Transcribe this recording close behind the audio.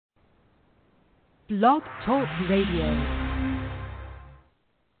Blog Talk Radio.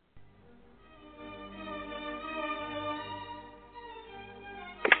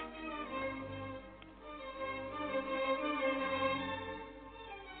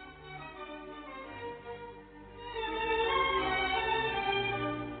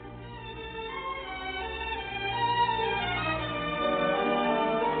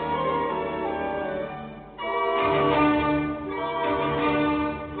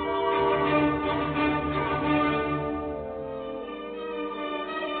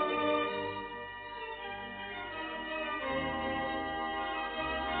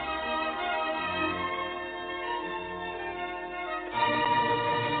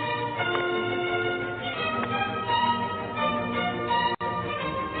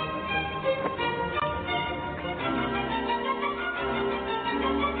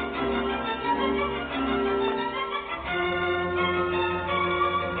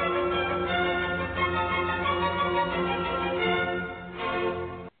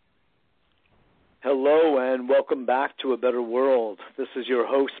 Hello and welcome back to A Better World. This is your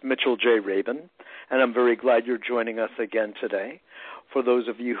host, Mitchell J. Rabin, and I'm very glad you're joining us again today. For those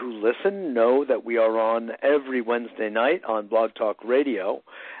of you who listen, know that we are on every Wednesday night on Blog Talk Radio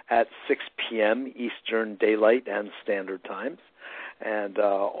at 6 p.m. Eastern Daylight and Standard Times, and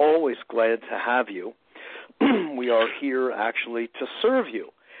always glad to have you. We are here actually to serve you,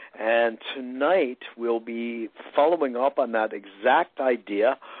 and tonight we'll be following up on that exact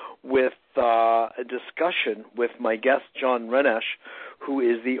idea with a discussion with my guest, John Renesh, who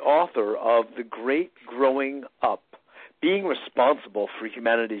is the author of The Great Growing Up, Being Responsible for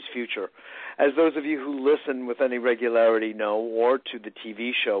Humanity's Future. As those of you who listen with any regularity know, or to the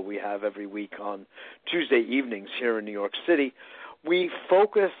TV show we have every week on Tuesday evenings here in New York City, we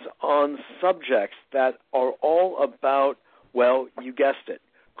focus on subjects that are all about, well, you guessed it,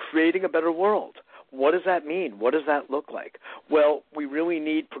 creating a better world. What does that mean? What does that look like? Well, we really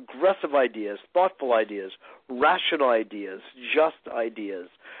need progressive ideas, thoughtful ideas, rational ideas, just ideas,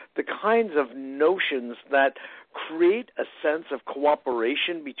 the kinds of notions that create a sense of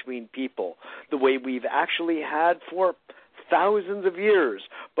cooperation between people, the way we've actually had for thousands of years,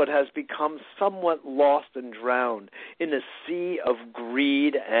 but has become somewhat lost and drowned in a sea of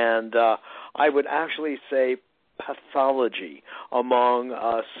greed and I would actually say pathology among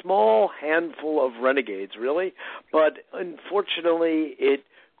a small handful of renegades, really. But unfortunately, it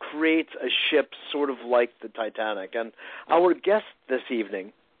creates a ship sort of like the Titanic. And our guest this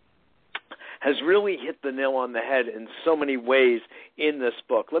evening has really hit the nail on the head in so many ways in this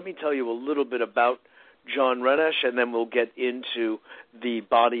book. Let me tell you a little bit about John Renesh, and then we'll get into the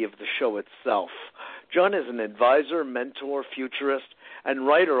body of the show itself. John is an advisor, mentor, futurist, and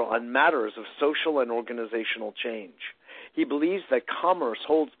writer on matters of social and organizational change. He believes that commerce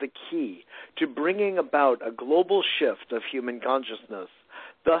holds the key to bringing about a global shift of human consciousness,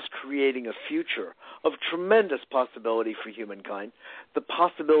 thus creating a future of tremendous possibility for humankind, the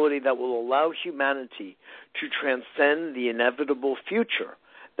possibility that will allow humanity to transcend the inevitable future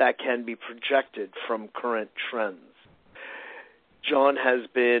that can be projected from current trends. John has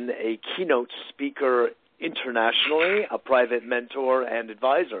been a keynote speaker internationally, a private mentor and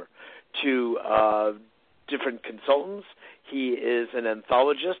advisor to different consultants. He is an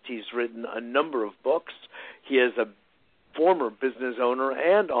anthologist. He's written a number of books. He is a former business owner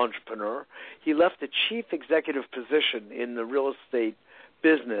and entrepreneur. He left the chief executive position in the real estate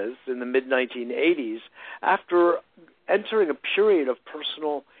business in the mid-1980s after entering a period of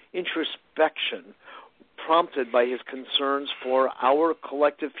personal introspection prompted by his concerns for our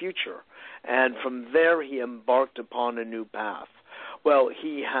collective future. And from there, he embarked upon a new path. Well,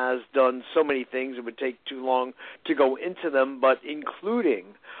 he has done so many things, it would take too long to go into them, but including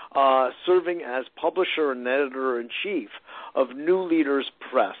serving as publisher and editor-in-chief of New Leaders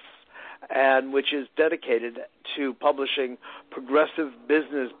Press, and which is dedicated to publishing progressive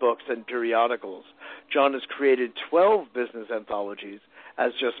business books and periodicals. John has created 12 business anthologies,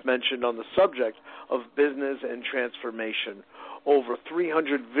 as just mentioned, on the subject of business and transformation. Over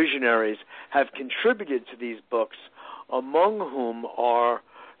 300 visionaries have contributed to these books, among whom are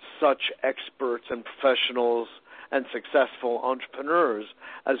such experts and professionals and successful entrepreneurs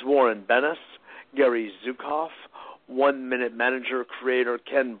as Warren Bennis, Gary Zukav, One Minute Manager creator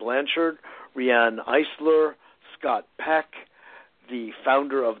Ken Blanchard, Rianne Eisler, Scott Peck, the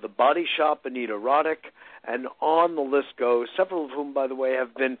founder of The Body Shop, Anita Roddick, and on the list goes, several of whom, by the way,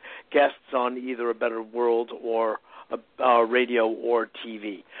 have been guests on either A Better World or radio or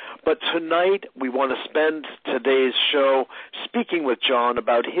TV. But tonight we want to spend today's show speaking with John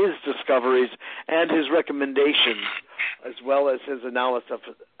about his discoveries and his recommendations as well as his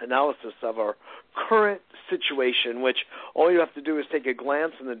analysis of our current situation, which all you have to do is take a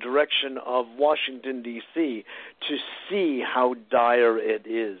glance in the direction of Washington, D.C. to see how dire it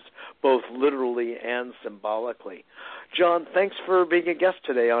is, both literally and symbolically. John, thanks for being a guest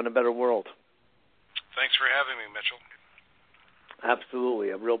today on A Better World. Thanks for having me, Mitchell. Absolutely,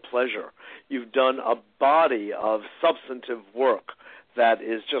 a real pleasure. You've done a body of substantive work that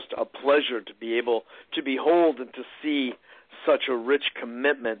is just a pleasure to be able to behold and to see such a rich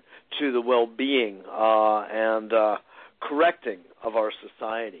commitment to the well-being and correcting of our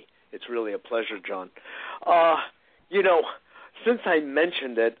society. It's really a pleasure, John. Since I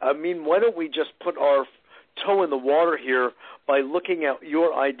mentioned it, why don't we just put our toe in the water here by looking at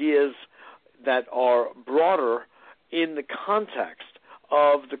your ideas that are broader in the context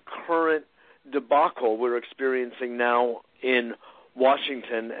of the current debacle we're experiencing now in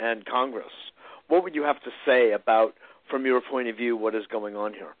Washington and Congress. What would you have to say about, from your point of view, what is going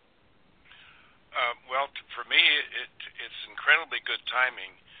on here? For me, it's incredibly good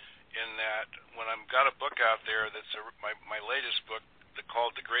timing in that when I've got a book out there that's my latest book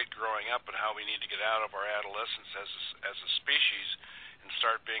called The Great Growing Up and how we need to get out of our adolescence as a species and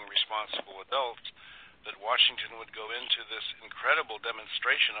start being responsible adults, that Washington would go into this incredible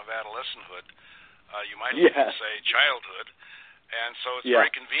demonstration of adolescenthood. You might even say childhood. And so it's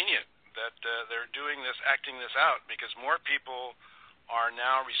very convenient that they're doing this, acting this out, because more people are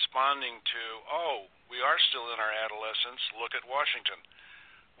now responding to, we are still in our adolescence, look at Washington.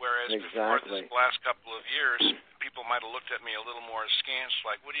 Whereas before this last couple of years, people might have looked at me a little more askance,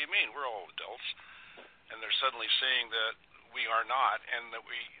 like, what do you mean? We're all adults. And they're suddenly seeing that we are not, and that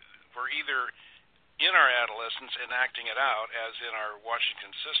we're either in our adolescence enacting it out, as in our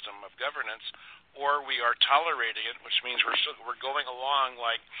Washington system of governance, or we are tolerating it, which means we're going along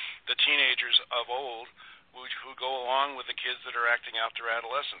like the teenagers of old who go along with the kids that are acting out their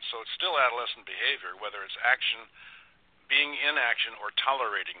adolescence. So it's still adolescent behavior, whether it's action, being in action, or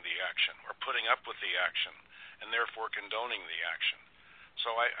tolerating the action, or putting up with the action, and therefore condoning the action.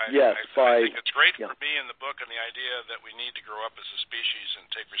 So I think it's great for me in the book and the idea that we need to grow up as a species and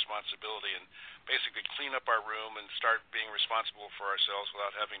take responsibility and basically clean up our room and start being responsible for ourselves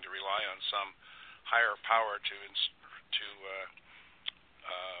without having to rely on some higher power to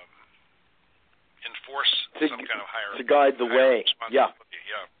enforce some kind of higher to guide the way. To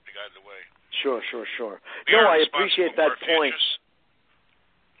guide the way. Sure. I appreciate that point.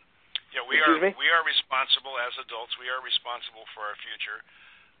 Yeah, we are responsible as adults. We are responsible for our future.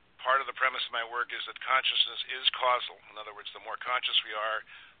 Part of the premise of my work is that consciousness is causal. In other words, the more conscious we are,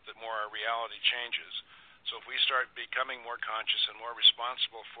 the more our reality changes. So if we start becoming more conscious and more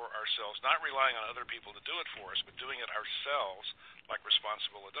responsible for ourselves, not relying on other people to do it for us, but doing it ourselves like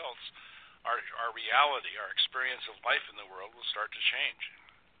responsible adults, our reality, our experience of life in the world will start to change.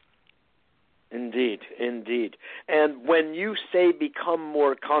 Indeed. And when you say become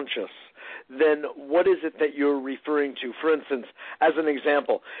more conscious, then what is it that you're referring to? For instance, as an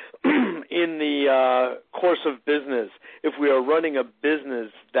example, in the course of business, if we are running a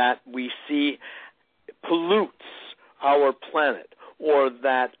business that we see pollutes our planet, or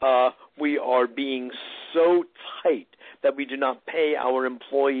that we are being so tight that we do not pay our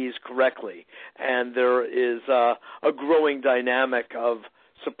employees correctly, and there is a growing dynamic of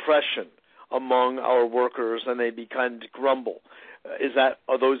suppression among our workers, and they begin to grumble.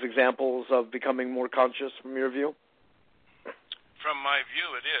 Are those examples of becoming more conscious from your view? From my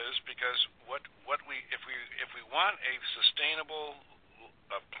view, it is, because if we want a sustainable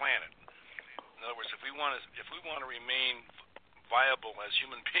planet, in other words, if we want to remain viable as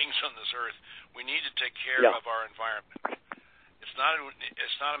human beings on this earth, we need to take care of our environment. It's not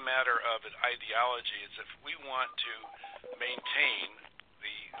a matter of an ideology. It's if we want to maintain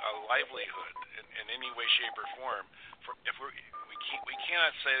a livelihood in any way, shape, or form. We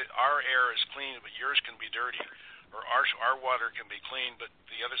cannot say that our air is clean, but yours can be dirty, or our water can be clean, but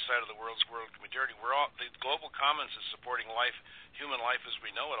the other side of the world can be dirty. The global commons is supporting life, human life as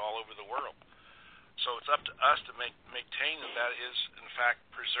we know it, all over the world. So it's up to us to maintain that is in fact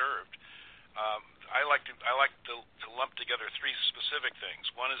preserved. I like to lump together three specific things.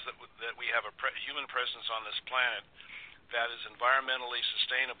 One is that we have a human presence on this planet that is environmentally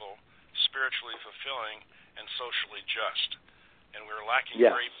sustainable, spiritually fulfilling, and socially just. And we're lacking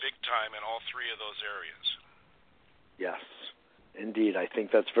very big time in all three of those areas. Yes, indeed. I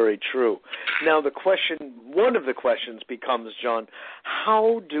think that's very true. Now, one of the questions becomes, John,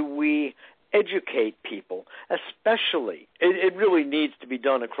 how do we educate people, especially, it really needs to be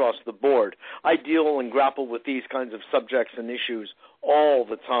done across the board. I deal and grapple with these kinds of subjects and issues all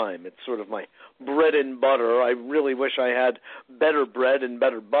the time. It's sort of my bread and butter. I really wish I had better bread and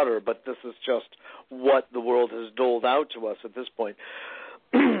better butter, but this is just what the world has doled out to us at this point.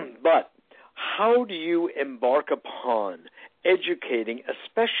 But how do you embark upon educating,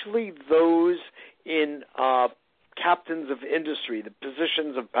 especially those in captains of industry, the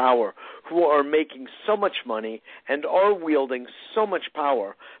positions of power, who are making so much money and are wielding so much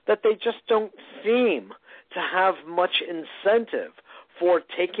power that they just don't seem to have much incentive for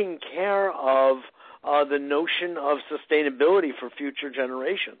taking care of the notion of sustainability for future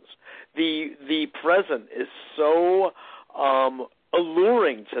generations? The present is so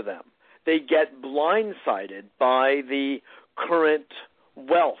alluring to them. They get blindsided by the current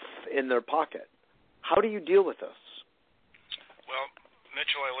wealth in their pocket. How do you deal with this? Well,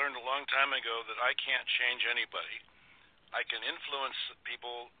 Mitchell, I learned a long time ago that I can't change anybody. I can influence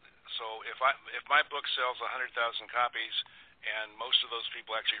people. So if my book sells 100,000 copies and most of those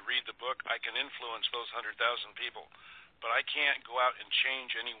people actually read the book, I can influence those 100,000 people. But I can't go out and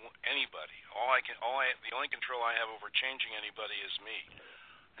change anybody. The only control I have over changing anybody is me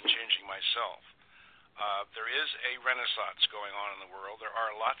and changing myself. There is a renaissance going on in the world. There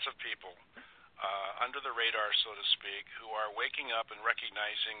are lots of people under the radar, so to speak, who are waking up and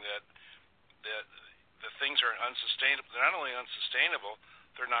recognizing that the things are unsustainable. They're not only unsustainable,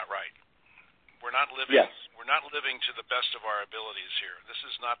 they're not right. We're not living. Yes. We're not living to the best of our abilities here. This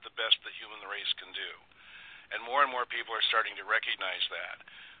is not the best the human race can do, and more people are starting to recognize that.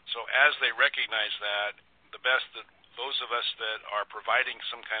 So as they recognize that, the best that those of us that are providing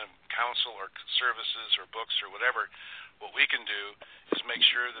some kind of counsel or services or books or whatever, what we can do is make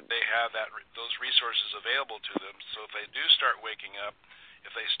sure that they have those resources available to them. So if they do start waking up,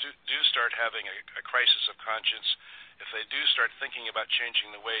 if they do start having a crisis of conscience, if they do start thinking about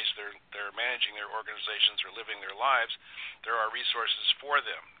changing the ways they're managing their organizations or living their lives, there are resources for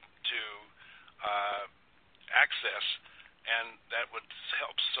them to access, and that would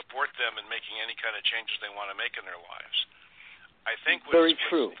help support them in making any kind of changes they want to make in their lives. I think very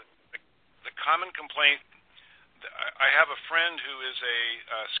true. The common complaint, I have a friend who is a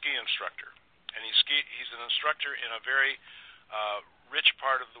ski instructor, and he's an instructor in a very rich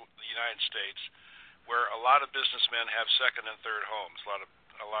part of the United States where a lot of businessmen have second and third homes.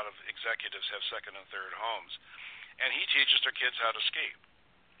 A lot of executives have second and third homes, and he teaches their kids how to ski.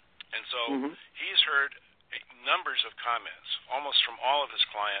 And so he's heard numbers of comments, almost from all of his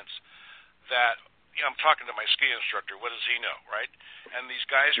clients, that I'm talking to my ski instructor. What does he know, right? And these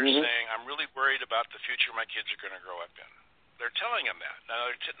guys are saying, I'm really worried about the future my kids are going to grow up in. They're telling him that. Now,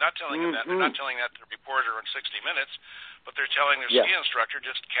 they're not telling him that. They're not telling that to the reporter in 60 Minutes, but they're telling their ski instructor,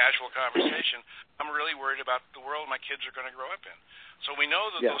 just casual conversation, I'm really worried about the world my kids are going to grow up in. So we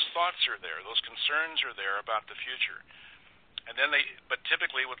know that those thoughts are there. Those concerns are there about the future. And then but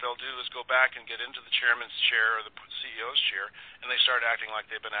typically what they'll do is go back and get into the chairman's chair or the CEO's chair, and they start acting like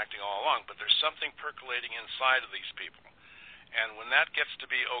they've been acting all along. But there's something percolating inside of these people. And when that gets to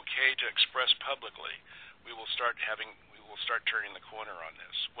be okay to express publicly, we will start turning the corner on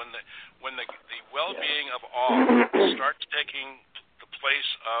this. When the well-being of all starts taking the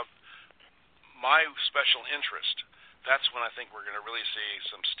place of my special interest, that's when I think we're going to really see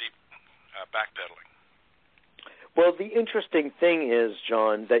some steep backpedaling. Well, the interesting thing is,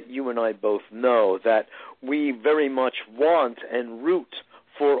 John, that you and I both know that we very much want and root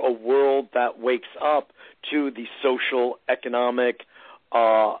for a world that wakes up to the social, economic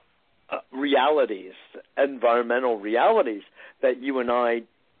realities, environmental realities that you and I,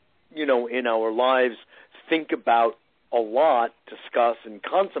 in our lives think about a lot, discuss, and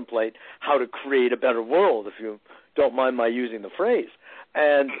contemplate how to create a better world, if you don't mind my using the phrase.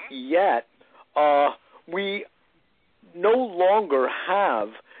 And yet, we no longer have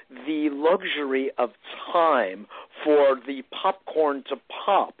the luxury of time for the popcorn to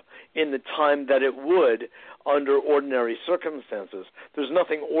pop in the time that it would under ordinary circumstances. There's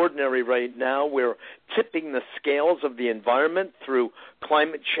nothing ordinary right now. We're tipping the scales of the environment through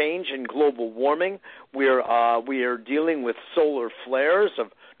climate change and global warming. We are dealing with solar flares of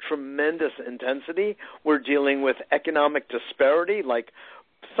tremendous intensity. We're dealing with economic disparity like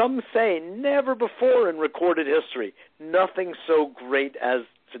some say never before in recorded history. Nothing so great as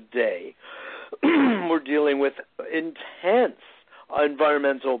today. We're dealing with intense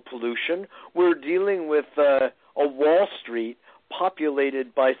environmental pollution. We're dealing with a Wall Street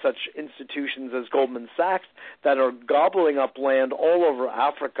populated by such institutions as Goldman Sachs that are gobbling up land all over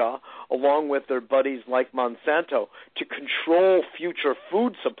Africa, along with their buddies like Monsanto, to control future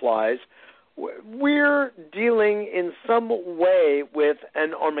food supplies. We're dealing in some way with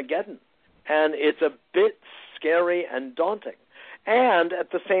an Armageddon, and it's a bit scary and daunting. And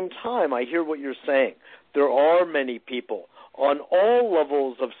at the same time, I hear what you're saying. There are many people on all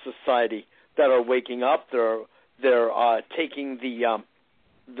levels of society that are waking up. They're taking the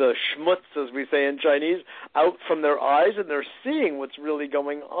schmutz, as we say in Chinese, out from their eyes, and they're seeing what's really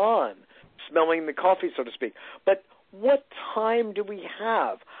going on, smelling the coffee, so to speak. But what time do we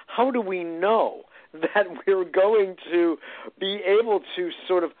have? How do we know that we're going to be able to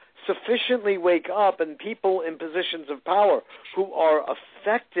sort of sufficiently wake up, and people in positions of power who are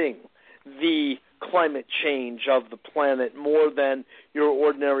affecting the climate change of the planet more than your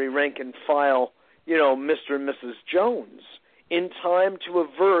ordinary rank and file, Mr. and Mrs. Jones, in time to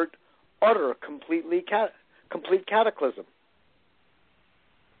avert utter, complete cataclysm?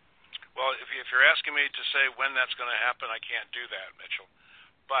 Well, if you're asking me to say when that's going to happen, I can't do that, Mitchell.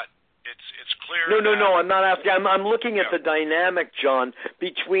 But it's clear. No, I'm not asking. I'm looking at the dynamic, John,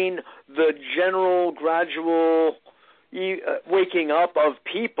 between the general, gradual waking up of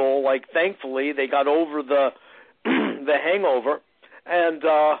people. Like, thankfully, they got over the hangover, and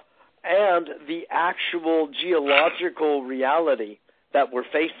the actual geological reality that we're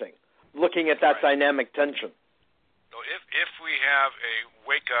facing. Looking at that dynamic tension. So if we have a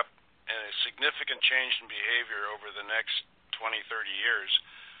wake up and a significant change in behavior over the next 20, 30 years,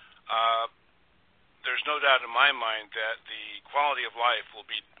 there's no doubt in my mind that the quality of life will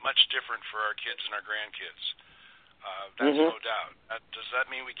be much different for our kids and our grandkids. That's no doubt. Does that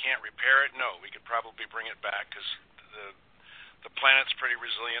mean we can't repair it? No, we could probably bring it back because the planet's pretty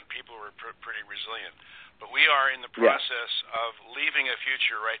resilient. People are pretty resilient. But we are in the process of leaving a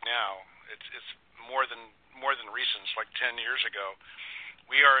future right now. It's more than recent. It's like 10 years ago.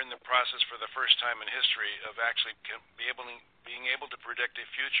 We are in the process for the first time in history of actually being able to predict a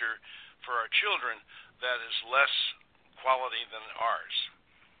future for our children that is less quality than ours.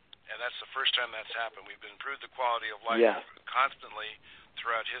 And that's the first time that's happened. We've improved the quality of life constantly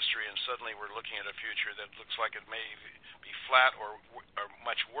throughout history, and suddenly we're looking at a future that looks like it may be flat or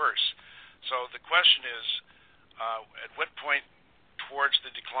much worse. So the question is, at what point towards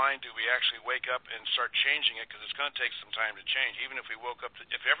the decline do we actually wake up and start changing it? Because it's going to take some time to change. Even if we woke up,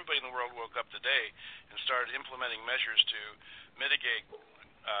 if everybody in the world woke up today and started implementing measures to mitigate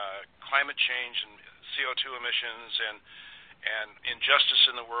climate change and CO2 emissions and injustice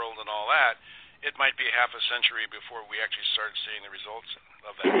in the world and all that, it might be half a century before we actually start seeing the results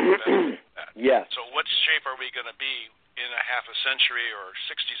of that. Yes. So what shape are we going to be in a half a century or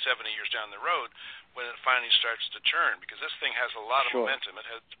 60, 70 years down the road when it finally starts to turn? Because this thing has a lot of momentum. It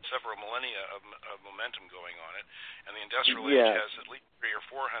has several millennia of momentum going on it, and the industrial age has at least 300 or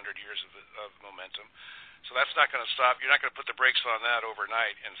 400 years of momentum. So that's not going to stop. You're not going to put the brakes on that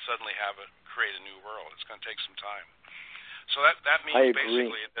overnight and suddenly have it create a new world. It's going to take some time. So that means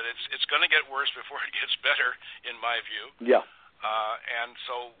basically that it's going to get worse before it gets better, in my view. Yeah. And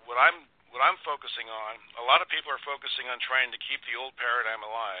so what I'm focusing on, a lot of people are focusing on trying to keep the old paradigm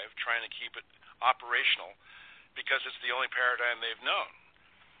alive, trying to keep it operational, because it's the only paradigm they've known.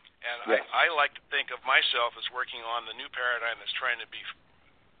 And I like to think of myself as working on the new paradigm that's trying to be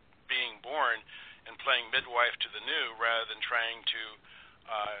being born and playing midwife to the new, rather than trying to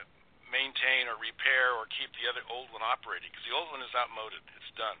maintain or repair or keep the other old one operating, because the old one is outmoded.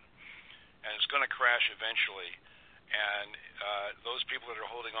 It's done, and it's going to crash eventually. And those people that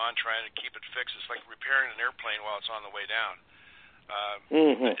are holding on, trying to keep it fixed, it's like repairing an airplane while it's on the way down.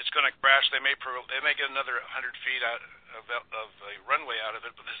 It's going to crash. They may get another 100 feet out of a runway out of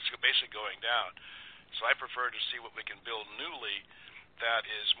it, but it's basically going down. So I prefer to see what we can build newly that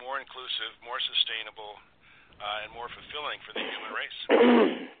is more inclusive, more sustainable, and more fulfilling for the human race.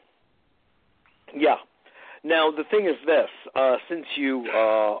 Yeah. Now, the thing is this. Since you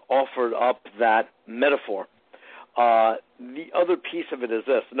offered up that metaphor, the other piece of it is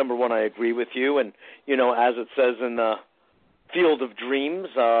this. Number one, I agree with you. And, as it says in the Field of Dreams,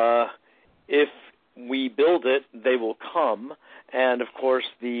 if we build it, they will come. And, of course,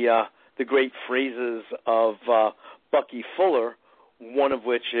 the great phrases of Bucky Fuller, one of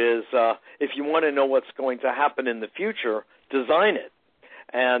which is, if you want to know what's going to happen in the future, design it.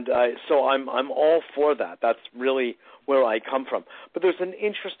 And so I'm all for that. That's really where I come from. But there's an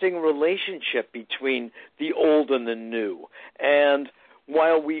interesting relationship between the old and the new. And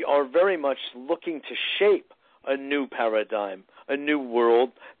while we are very much looking to shape a new paradigm, a new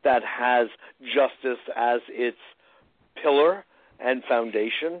world that has justice as its pillar and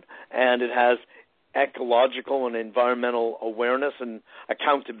foundation, and it has ecological and environmental awareness and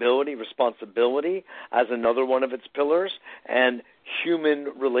accountability, responsibility as another one of its pillars, and human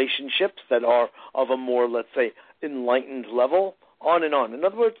relationships that are of a more, let's say, enlightened level, on and on. In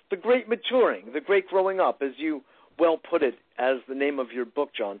other words, the great maturing, the great growing up, as you well put it as the name of your book,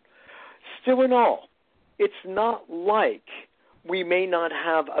 John. Still in all, it's not like we may not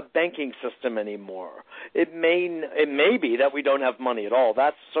have a banking system anymore. It may be that we don't have money at all.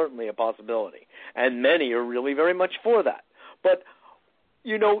 That's certainly a possibility. And many are really very much for that. But,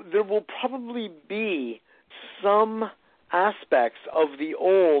 there will probably be some aspects of the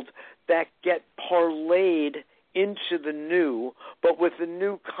old that get parlayed into the new, but with a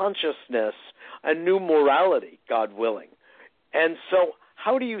new consciousness, a new morality, God willing. And so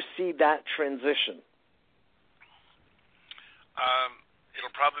how do you see that transition?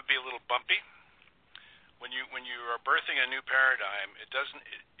 It'll probably be a little bumpy. When you are birthing a new paradigm,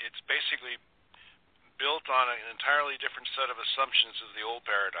 it's basically built on an entirely different set of assumptions as the old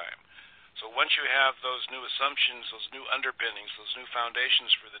paradigm. So once you have those new assumptions, those new underpinnings, those new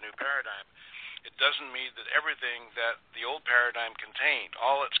foundations for the new paradigm, it doesn't mean that everything that the old paradigm contained,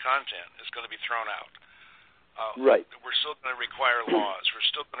 all its content, is going to be thrown out. Right. We're still going to require laws. We're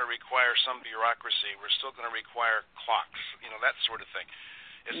still going to require some bureaucracy. We're still going to require clocks, that sort of thing.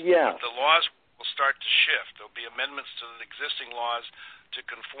 The laws will start to shift. There'll be amendments to the existing laws to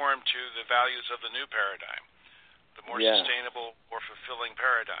conform to the values of the new paradigm, the more sustainable, more fulfilling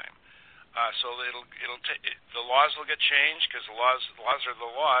paradigm. So the laws will get changed because the laws are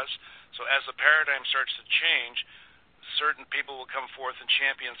the laws. So as the paradigm starts to change, certain people will come forth and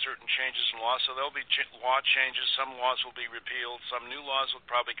champion certain changes in law. So there'll be law changes. Some laws will be repealed. Some new laws will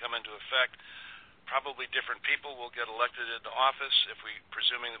probably come into effect. Probably different people will get elected into office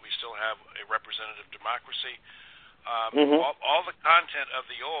presuming that we still have a representative democracy. All the content of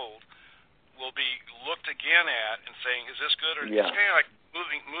the old will be looked again at and saying, is this good? Or it's kind of like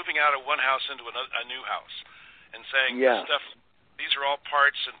moving out of one house into a new house and saying, this stuff, these are all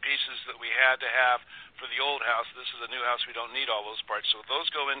parts and pieces that we had to have for the old house. This is a new house. We don't need all those parts. So those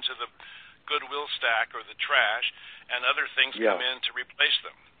go into the goodwill stack or the trash, and other things come in to replace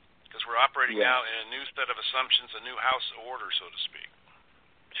them because we're operating now in a new set of assumptions, a new house order, so to speak.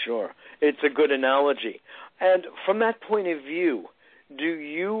 Sure. It's a good analogy. And from that point of view, do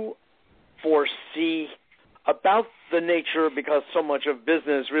you foresee about the nature, because so much of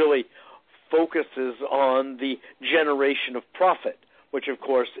business really focuses on the generation of profit, which of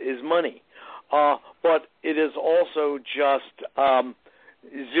course is money, but it is also just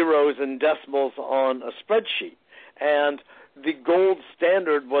zeros and decimals on a spreadsheet. And the gold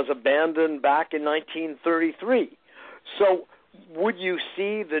standard was abandoned back in 1933. So would you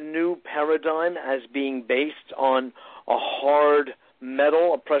see the new paradigm as being based on a hard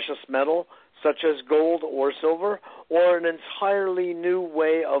metal, a precious metal, such as gold or silver, or an entirely new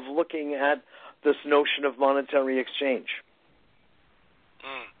way of looking at this notion of monetary exchange?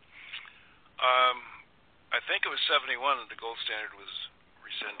 I think it was 71 that the gold standard was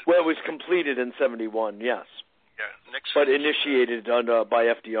rescinded. Well, it was completed in 71, yes. Yeah, Nixon. But initiated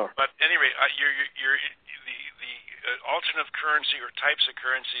by FDR. But anyway, the alternative currency or types of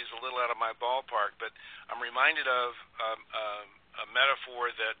currency is a little out of my ballpark, but I'm reminded of a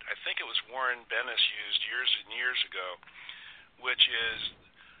metaphor that I think it was Warren Bennis used years and years ago, which is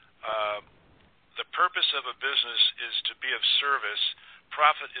the purpose of a business is to be of service.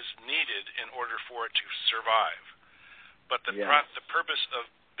 Profit is needed in order for it to survive. But the purpose of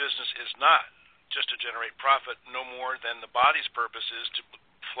business is not just to generate profit, no more than the body's purpose is to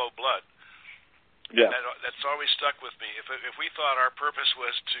flow blood. Yeah. That's always stuck with me. If we thought our purpose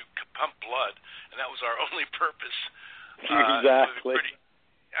was to pump blood, and that was our only purpose, exactly.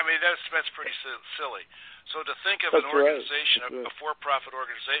 That's pretty silly. So to think of an organization, a for-profit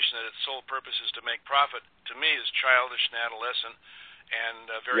organization, that its sole purpose is to make profit, to me is childish and adolescent and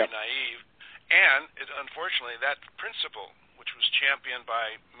very naive. And unfortunately, that principle, which was championed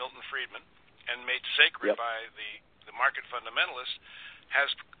by Milton Friedman and made sacred by the market fundamentalists,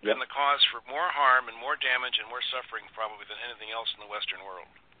 has been the cause for more harm and more damage and more suffering probably than anything else in the Western world.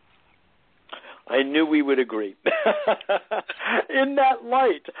 I knew we would agree. In that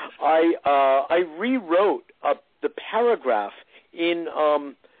light, I rewrote the paragraph in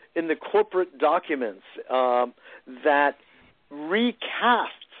the corporate documents that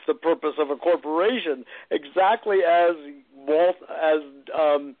recasts the purpose of a corporation exactly as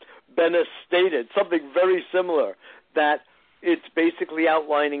Bennis stated, something very similar, that it's basically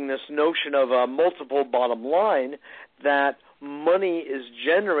outlining this notion of a multiple bottom line, that money is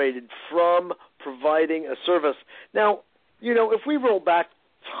generated from providing a service. Now, if we roll back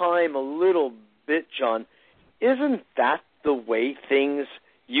time a little bit, John, isn't that the way things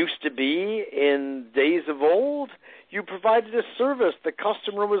used to be in days of old? You provided a service. The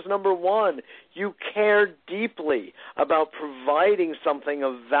customer was number one. You cared deeply about providing something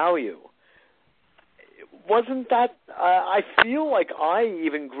of value. wasn't that? I feel like I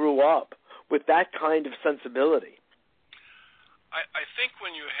even grew up with that kind of sensibility. I think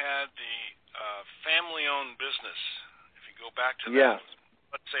when you had the family-owned business, if you go back to Yes.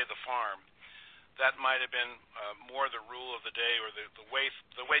 that, let's say the farm, that might have been more the rule of the day, or the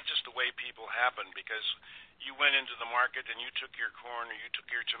way people happened, because you went into the market and you took your corn, or you took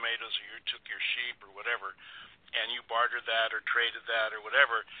your tomatoes, or you took your sheep, or whatever, and you bartered that or traded that or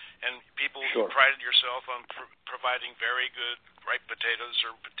whatever, and people Sure. prided yourself on providing very good ripe potatoes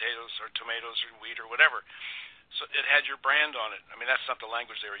or tomatoes or wheat or whatever. So it had your brand on it. I mean, that's not the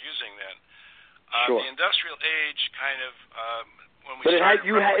language they were using then. Sure. The industrial age kind of when we But started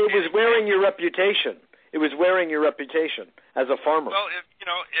it was wearing your reputation. It was wearing your reputation as a farmer. Well,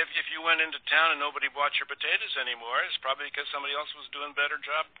 if you went into town and nobody bought your potatoes anymore, it's probably because somebody else was doing a better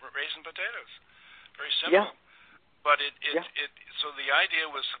job raising potatoes. Very simple. Yeah. But so the idea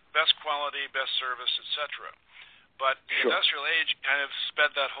was best quality, best service, etc. But the Sure. industrial age kind of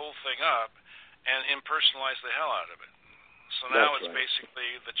sped that whole thing up and impersonalized the hell out of it. So now That's it's right.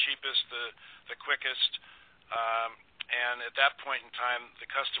 basically the cheapest, the quickest, and at that point in time, the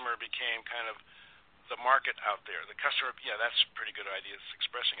customer became kind of the market out there. The customer, that's a pretty good idea. It's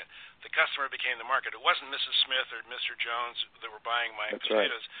expressing it. The customer became the market. It wasn't Mrs. Smith or Mr. Jones that were buying my That's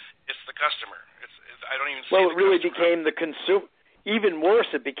potatoes. Right. It's the customer. I don't even. Well, say it really customer. became the consumer. Even worse,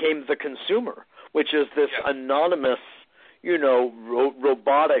 it became the consumer, which is this anonymous,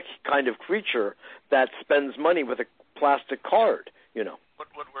 robotic kind of creature that spends money with a plastic card. What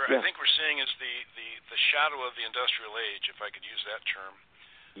I think we're seeing is the shadow of the industrial age, if I could use that term.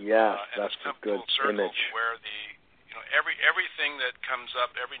 Yes, and that's it's a come good full circle, image. where everything that comes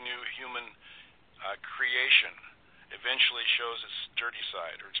up, every new human creation, eventually shows its dirty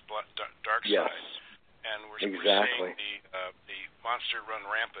side or its dark Yes. side, and we're Exactly. seeing the monster run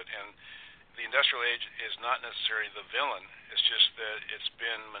rampant. And the industrial age is not necessarily the villain; it's just that it's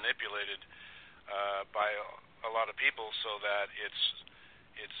been manipulated by a lot of people so that it's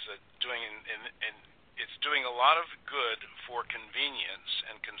doing a lot of good for convenience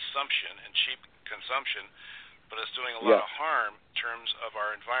and consumption and cheap consumption, but it's doing a lot of harm in terms of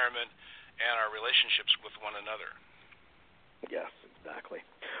our environment and our relationships with one another. Yes, exactly.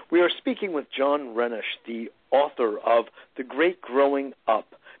 We are speaking with John Renish, the author of The Great Growing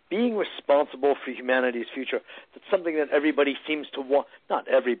Up, Being Responsible for Humanity's Future. That's something that everybody seems to want. Not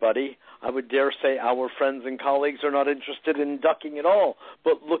everybody. I would dare say our friends and colleagues are not interested in ducking at all,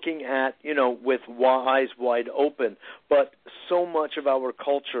 but looking at, with eyes wide open. But so much of our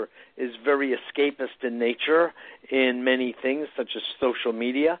culture is very escapist in nature in many things, such as social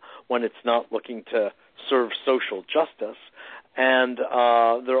media, when it's not looking to serve social justice. And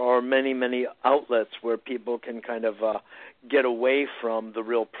there are many, many outlets where people can kind of get away from the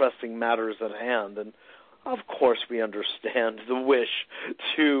real pressing matters at hand. And, of course, we understand the wish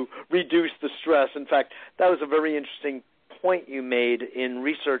to reduce the stress. In fact, that was a very interesting point you made in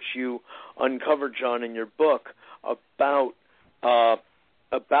research you uncovered, John, in your book about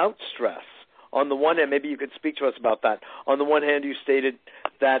stress. On the one hand, maybe you could speak to us about that. On the one hand, you stated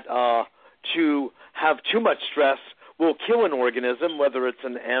that to have too much stress will kill an organism, whether it's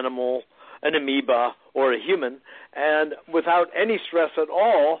an animal, an amoeba, or a human. And without any stress at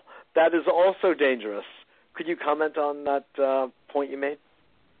all, that is also dangerous. Could you comment on that point you made?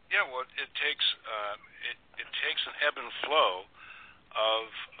 Yeah, well, it takes an ebb and flow of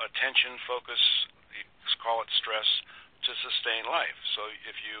attention, focus, let's call it stress, to sustain life. So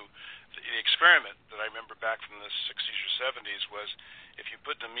the experiment that I remember back from the 60s or 70s was, if you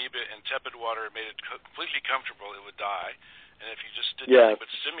put an amoeba in tepid water and made it completely comfortable, it would die. And if you just did nothing but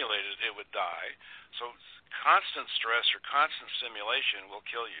stimulate it, it would die. So constant stress or constant stimulation will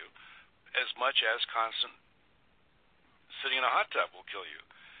kill you as much as constant sitting in a hot tub will kill you.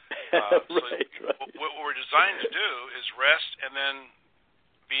 Right. What we're designed to do is rest and then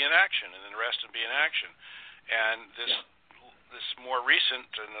be in action, and then rest and be in action. And this more recent,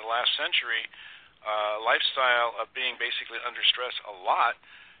 in the last century, lifestyle of being basically under stress a lot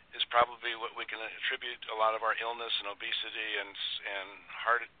is probably what we can attribute a lot of our illness and obesity and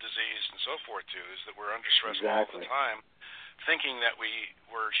heart disease and so forth to, is that we're under stress all the time, thinking that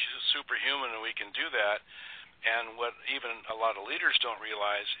we're superhuman and we can do that. And what even a lot of leaders don't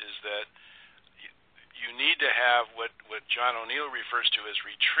realize is that you need to have what John O'Neill refers to as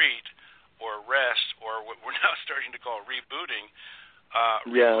retreat or rest, or what we're now starting to call rebooting,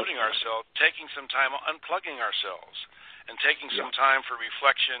 rebooting ourselves, taking some time, unplugging ourselves, and taking some time for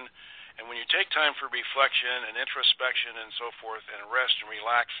reflection. And when you take time for reflection and introspection and so forth, and rest and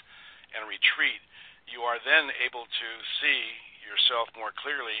relax and retreat, you are then able to see yourself more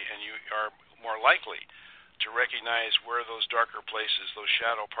clearly, and you are more likely to recognize where those darker places, those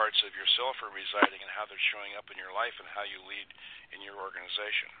shadow parts of yourself are residing and how they're showing up in your life and how you lead in your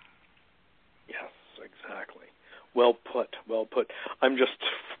organization. Yes, exactly. Well put, well put. I'm just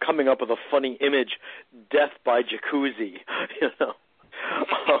coming up with a funny image, death by jacuzzi, you know.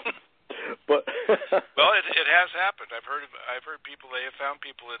 But well, it has happened. I've heard people, they have found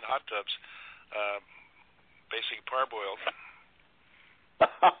people in hot tubs, basically parboiled.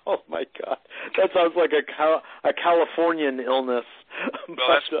 Oh my God, that sounds like a Californian illness.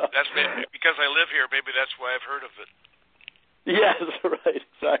 Well, that's maybe because I live here. Maybe that's why I've heard of it. Yes, right,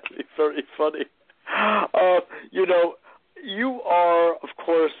 exactly. Very funny. You know, you are, of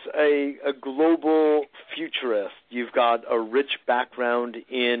course, a global futurist. You've got a rich background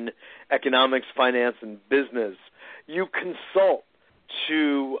in economics, finance, and business. You consult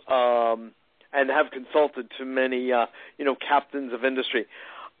to and have consulted to many, captains of industry.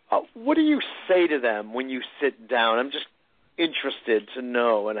 What do you say to them when you sit down? I'm just interested to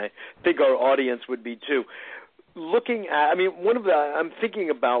know, and I think our audience would be too. Looking at, I'm thinking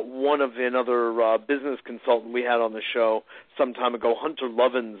about another business consultant we had on the show some time ago, Hunter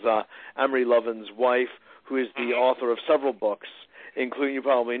Lovins, Amory Lovins' wife, who is the author of several books, including, you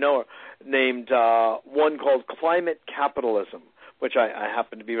probably know her, named one called Climate Capitalism, which I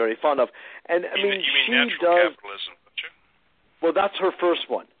happen to be very fond of. And you mean she natural capitalism, don't you? Well, that's her first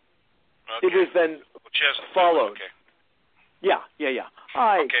one. Okay. It was then followed. Okay. Yeah.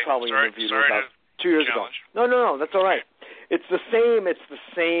 I probably interviewed her about 2 years ago. No, that's all right. It's the same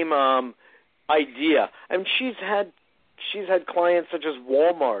idea. And she's had clients such as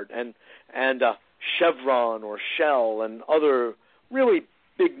Walmart and Chevron or Shell and other really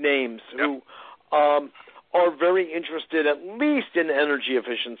big names who are very interested at least in energy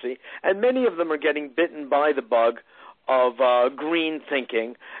efficiency, and many of them are getting bitten by the bug of green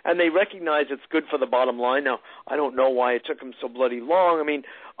thinking, and they recognize it's good for the bottom line. Now, I don't know why it took them so bloody long. I mean,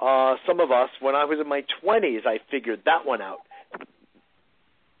 some of us, when I was in my 20s, I figured that one out.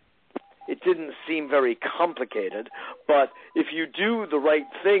 It didn't seem very complicated, but if you do the right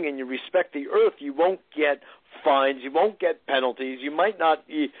thing and you respect the earth, you won't get fines, you won't get penalties, you might not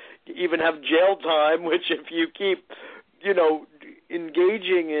even have jail time, which if you keep,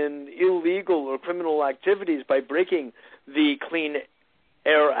 engaging in illegal or criminal activities by breaking the Clean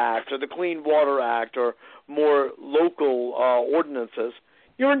Air Act or the Clean Water Act or more local ordinances,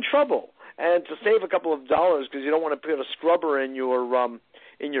 you're in trouble. And to save a couple of dollars because you don't want to put a scrubber in your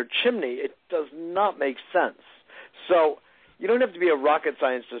chimney, it does not make sense. So you don't have to be a rocket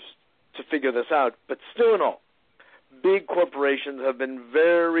scientist to figure this out, but still in all, big corporations have been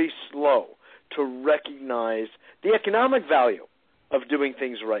very slow to recognize the economic value of doing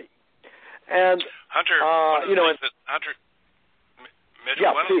things right. And Hunter, one of the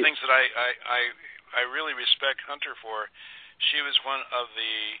things that I really respect Hunter for, she was one of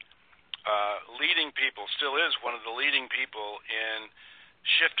the leading people, still is one of the leading people in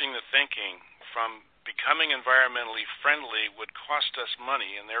shifting the thinking from becoming environmentally friendly would cost us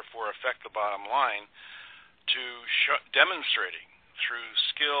money and therefore affect the bottom line to demonstrating through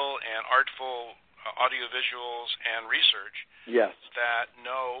skill and artful audiovisuals and research that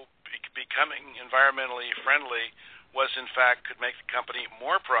becoming environmentally friendly was in fact could make the company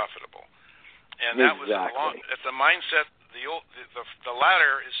more profitable. And that was at the mindset. The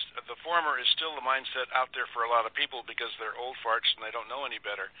latter is the former is still the mindset out there for a lot of people because they're old farts and they don't know any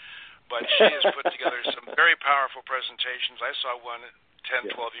better. But she has put together some very powerful presentations. I saw one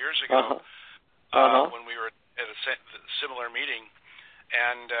 10, 12 years ago when we were at a similar meeting,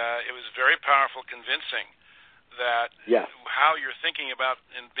 and it was very powerful, convincing that how you're thinking about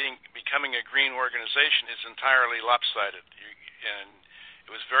becoming a green organization is entirely lopsided. And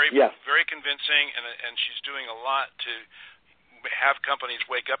it was very convincing, and she's doing a lot to have companies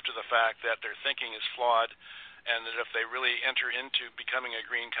wake up to the fact that their thinking is flawed, and that if they really enter into becoming a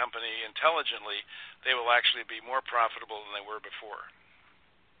green company intelligently, they will actually be more profitable than they were before.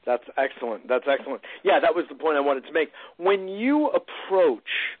 That's excellent. Yeah, that was the point I wanted to make. When you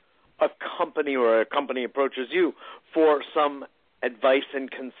approach a company or a company approaches you for some advice and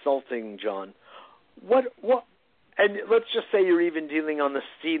consulting, John, what and let's just say you're even dealing on the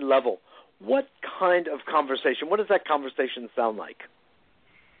C level, what kind of conversation, what does that conversation sound like?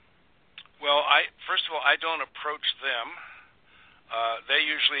 Well, first of all, I don't approach them. They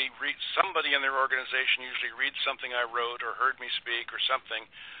usually somebody in their organization usually reads something I wrote or heard me speak or something.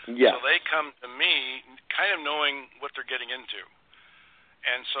 So they come to me kind of knowing what they're getting into.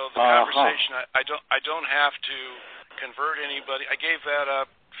 And so the conversation, I don't have to convert anybody. I gave that up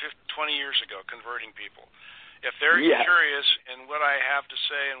 20 years ago, converting people. If they're curious in what I have to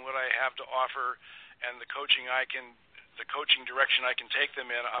say and what I have to offer and the coaching direction I can take them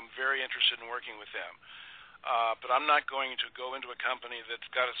in, I'm very interested in working with them. But I'm not going to go into a company that's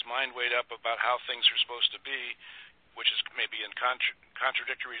got its mind weighed up about how things are supposed to be, which is maybe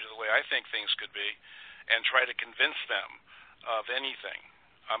contradictory to the way I think things could be, and try to convince them of anything.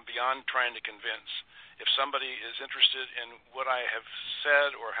 I'm beyond trying to convince. If somebody is interested in what I have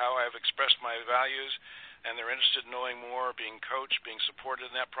said or how I have expressed my values, and they're interested in knowing more, being coached, being supported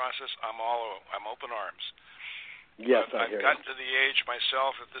in that process, I'm open arms. Yes, I've gotten to the age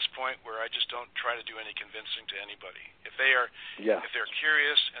myself at this point where I just don't try to do any convincing to anybody. If they're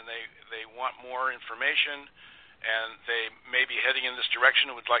curious and they want more information, and they may be heading in this direction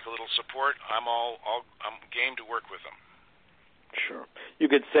and would like a little support, I'm game to work with them. Sure. You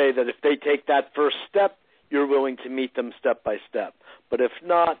could say that if they take that first step, you're willing to meet them step by step. But if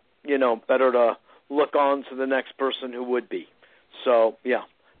not, better to look on to the next person who would be. So, yeah.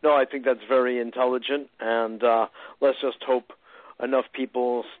 No, I think that's very intelligent, and let's just hope enough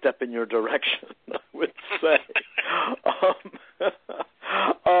people step in your direction, I would say.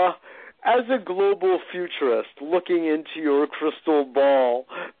 As a global futurist, looking into your crystal ball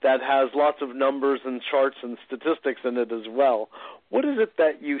that has lots of numbers and charts and statistics in it as well, what is it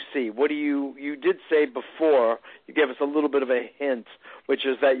that you see? What do you did say before, you gave us a little bit of a hint, which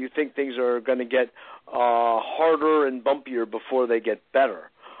is that you think things are going to get harder and bumpier before they get better.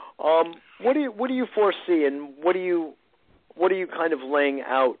 What do you foresee, and what are you kind of laying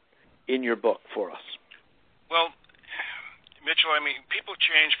out in your book for us? Well, Mitchell, people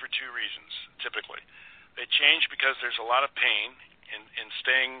change for two reasons, typically. They change because there's a lot of pain in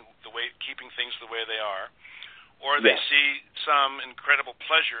staying keeping things the way they are, or they see some incredible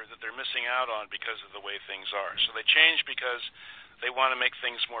pleasure that they're missing out on because of the way things are. So they change because they want to make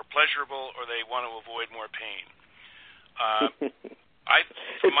things more pleasurable, or they want to avoid more pain.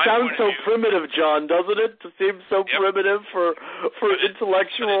 It sounds so primitive, John, doesn't it? It seems so primitive for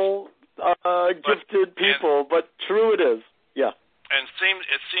intellectual, gifted people, but true it is. Yeah. And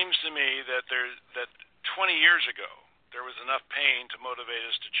it seems to me that 20 years ago there was enough pain to motivate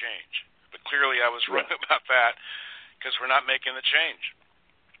us to change. But clearly I was wrong about that, because we're not making the change.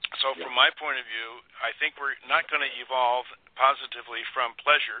 So from my point of view, I think we're not going to evolve positively from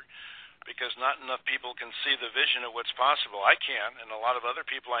pleasure, because not enough people can see the vision of what's possible. I can, and a lot of other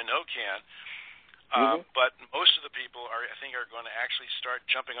people I know can. But most of the people are going to actually start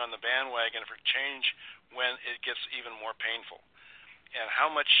jumping on the bandwagon for change when it gets even more painful. And how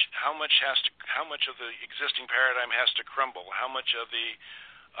much of the existing paradigm has to crumble? How much of the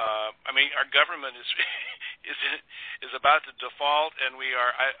our government is about to default, and we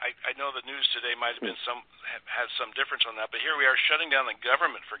are. I know the news today might have been has some difference on that, but here we are shutting down the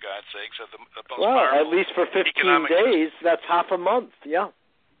government, for God's sakes. At least for 15 days, that's half a month. Yeah.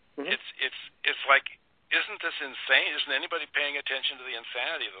 Mm-hmm. It's like, isn't this insane? Isn't anybody paying attention to the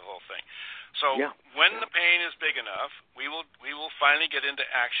insanity of the whole thing? So when the pain is big enough, we will finally get into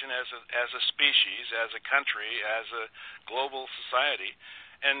action as a species, as a country, as a global society,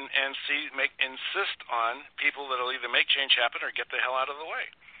 and insist on people that will either make change happen or get the hell out of the way.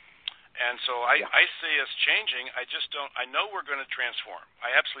 And so I see us changing. I just don't. I know we're going to transform.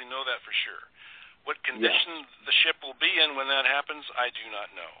 I absolutely know that for sure. What condition the ship will be in when that happens, I do not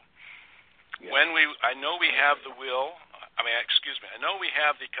know. I know we have the will. I know we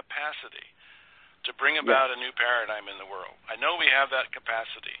have the capacity to bring about a new paradigm in the world. I know we have that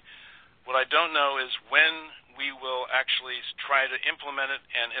capacity. What I don't know is when we will actually try to implement it,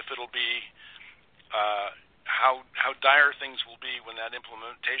 and if it'll be how dire things will be when that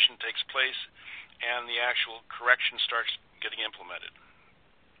implementation takes place and the actual correction starts getting implemented.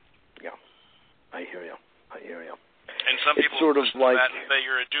 Yeah, I hear you. And some people listen to that and say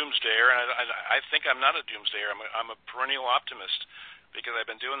you're a doomsdayer, and I think I'm not a doomsdayer. I'm a perennial optimist, because I've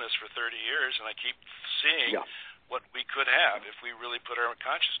been doing this for 30 years, and I keep seeing what we could have if we really put our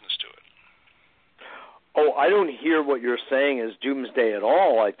consciousness to it. Oh, I don't hear what you're saying as doomsday at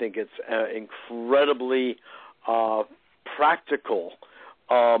all. I think it's incredibly practical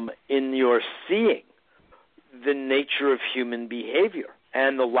in your seeing the nature of human behavior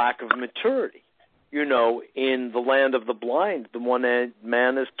and the lack of maturity. In the land of the blind, the one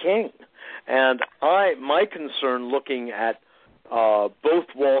man is king. And my concern looking at both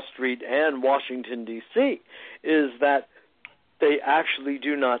Wall Street and Washington, D.C., is that they actually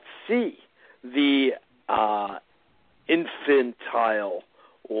do not see the infantile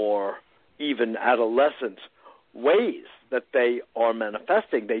or even adolescent ways that they are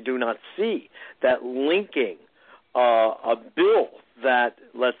manifesting. They do not see that linking a bill that,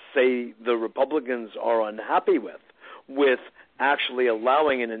 let's say, the Republicans are unhappy with actually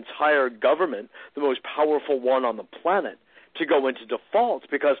allowing an entire government, the most powerful one on the planet, to go into default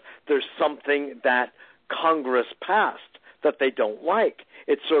because there's something that Congress passed that they don't like.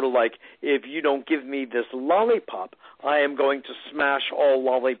 It's sort of like, if you don't give me this lollipop, I am going to smash all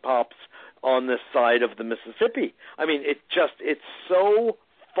lollipops on this side of the Mississippi. I mean, it's so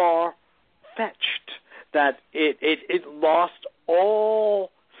far-fetched that it lost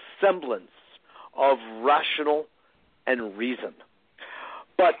all semblance of rational and reason.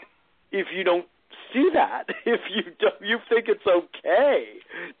 But if you don't see that, if you think it's okay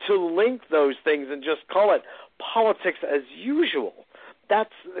to link those things and just call it politics as usual,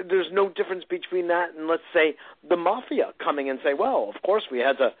 there's no difference between that and, let's say, the mafia coming and say, well, of course we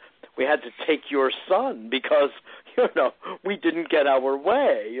had to take your son because, we didn't get our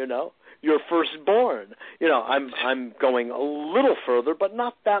way, your firstborn. I'm going a little further, but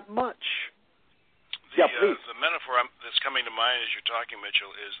not that much. Please. The metaphor that's coming to mind as you're talking,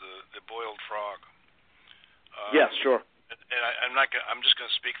 Mitchell, is the boiled frog. Yes, sure. And I'm just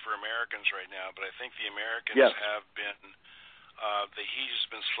going to speak for Americans right now, but I think the Americans have been the heat has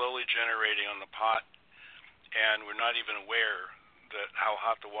been slowly generating on the pot, and we're not even aware that how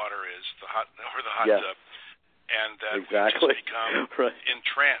hot the water is, the hot tub, and that we've just become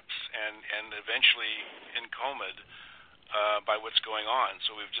entranced and eventually encomed by what's going on.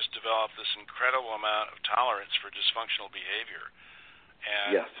 So we've just developed this incredible amount of tolerance for dysfunctional behavior,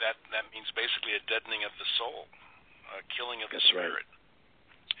 and that means basically a deadening of the soul, a killing of the spirit.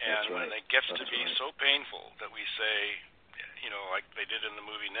 And when it gets to be so painful that we say, like they did in the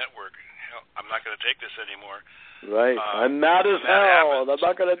movie Network, I'm not going to take this anymore. Right. I'm mad as hell. I'm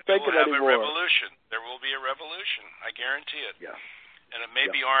not going to take it anymore. There will be a revolution. There will be a revolution. I guarantee it. Yeah. And it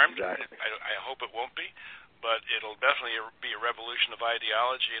may be armed. Exactly. I hope it won't be. But it'll definitely be a revolution of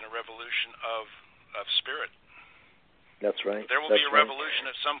ideology and a revolution of spirit. That's right. There will be a revolution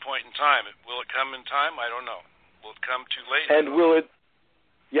at some point in time. Will it come in time? I don't know. Will it come too late? And will it?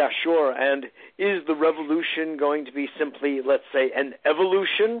 Yeah, sure. And is the revolution going to be simply, let's say, an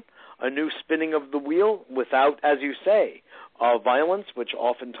evolution, a new spinning of the wheel without, as you say, violence, which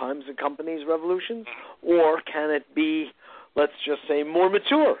oftentimes accompanies revolutions? Mm-hmm. Or can it be, let's just say, more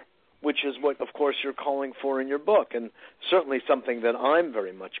mature, which is what, of course, you're calling for in your book, and certainly something that I'm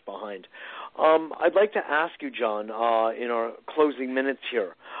very much behind. I'd like to ask you, John, in our closing minutes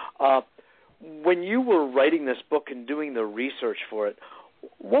here, when you were writing this book and doing the research for it,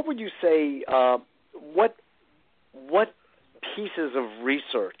 what would you say, what pieces of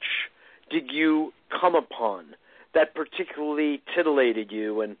research did you come upon that particularly titillated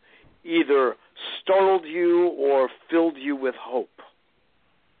you and either startled you or filled you with hope?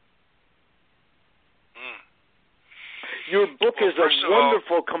 Your book is a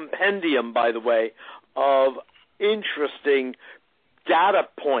wonderful compendium, by the way, of interesting data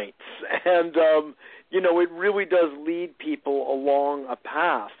points. And, it really does lead people along a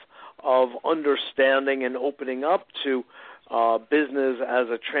path of understanding and opening up to business as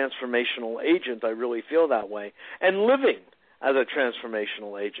a transformational agent. I really feel that way. And living as a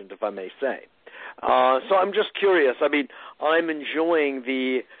transformational agent, if I may say. So I'm just curious. I mean, I'm enjoying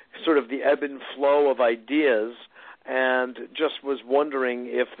the sort of the ebb and flow of ideas, and just was wondering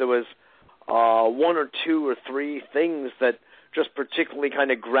if there was one or two or three things that just particularly kind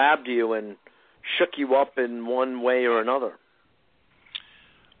of grabbed you and shook you up in one way or another.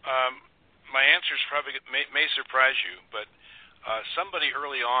 My answers probably may surprise you, but somebody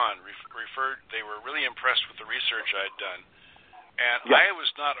early on referred, they were really impressed with the research I'd done, and I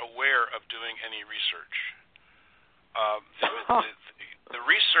was not aware of doing any research. The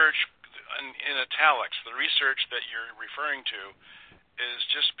research, in italics, the research that you're referring to has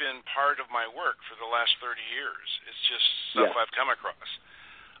just been part of my work for the last 30 years. It's just stuff I've come across.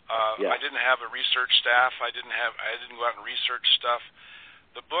 I didn't have a research staff. I didn't go out and research stuff.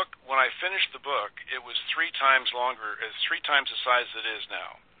 The book, when I finished the book, it was 3 times longer, 3 times the size it is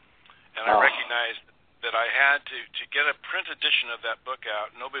now. And I recognized that I had to get a print edition of that book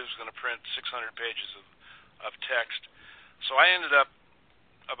out. Nobody was going to print 600 pages of text. So I ended up,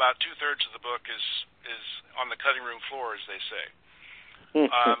 about 2/3 of the book is on the cutting room floor, as they say.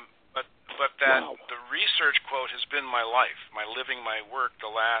 But the research quote has been my life, my living, my work the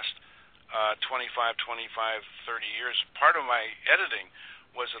last 25, 30 years. Part of my editing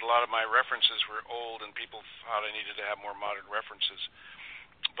was that a lot of my references were old and people thought I needed to have more modern references.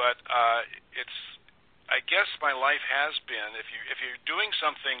 But I guess my life has been, if you're doing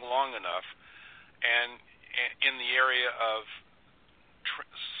something long enough and in the area of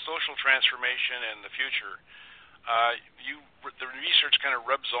social transformation and the future, the research kind of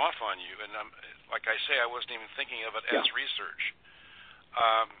rubs off on you, and like I say, I wasn't even thinking of it as research.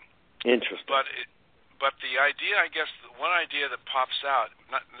 Interesting. But the idea, I guess, one idea that pops out,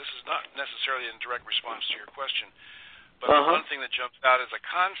 this is not necessarily in direct response to your question, but one thing that jumps out as a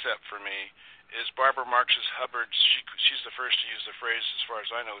concept for me is Barbara Marx Hubbard's, she's the first to use the phrase, as far as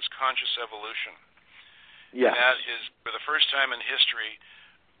I know, is conscious evolution. Yeah. And that is, for the first time in history,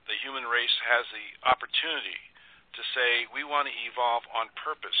 the human race has the opportunity to say, we want to evolve on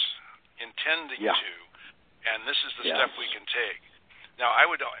purpose, intending to, and this is the step we can take. Now, I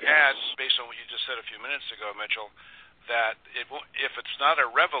would add, based on what you just said a few minutes ago, Mitchell, that if it's not a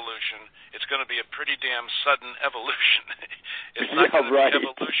revolution, it's going to be a pretty damn sudden evolution. It's not going to be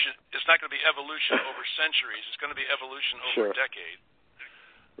evolution. It's not going to be evolution over centuries. It's going to be evolution over a decade.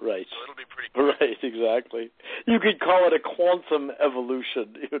 Right. So it'll be pretty cool. Right, exactly. You could call it a quantum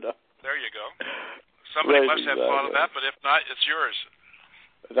evolution, you know. There you go. Somebody must have thought of that, but if not, it's yours.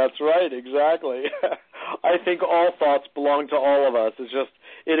 That's right, exactly. I think all thoughts belong to all of us. It's just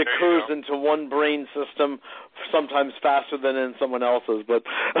it occurs into one brain system, sometimes faster than in someone else's. But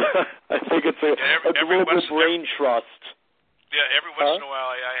I think it's a global brain trust. Yeah, every once in a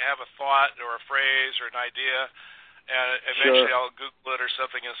while I have a thought or a phrase or an idea, and eventually I'll Google it or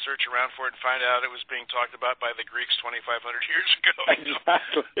something and search around for it and find out it was being talked about by the Greeks 2,500 years ago.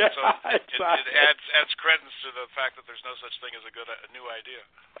 Exactly. So it adds credence to the fact that there's no such thing as a new idea.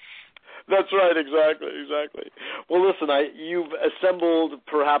 That's right, exactly. Well, listen, you've assembled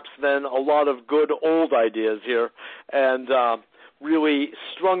perhaps then a lot of good old ideas here and really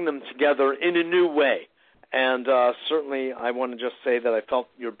strung them together in a new way. And certainly I want to just say that I felt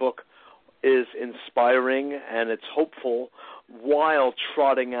your book is inspiring and it's hopeful while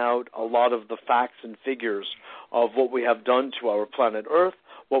trotting out a lot of the facts and figures of what we have done to our planet Earth,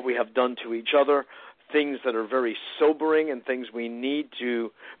 what we have done to each other, things that are very sobering and things we need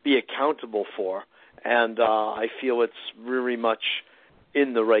to be accountable for. And I feel it's really much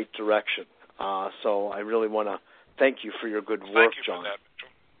in the right direction. So I really want to thank you for your good work, John. Thank you for that,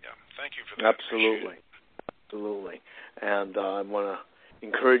 Mitchell. Yeah, thank you for that. Absolutely. And I want to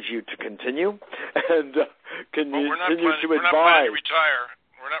encourage you to continue and continue to advise. We're not planning to retire.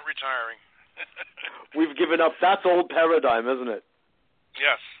 We're not retiring. We've given up. That's old paradigm, isn't it?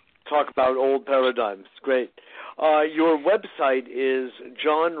 Yes. Talk about old paradigms. Great. Your website is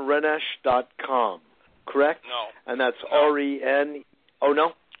johnrenesh.com, correct? No. And that's R-E-N... Oh,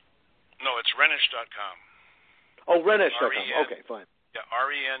 no? No, it's renesh.com. Oh, renesh.com. Okay, fine. Yeah,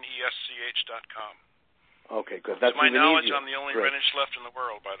 renesch.com. Okay, good. That's to my knowledge, easier. I'm the only Renesh left in the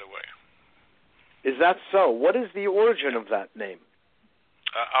world, by the way. Is that so? What is the origin of that name?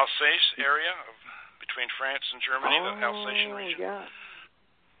 Alsace area between France and Germany, the Alsatian region. Yeah.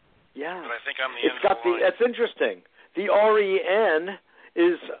 But I think I'm the end of the line. That's interesting. The R-E-N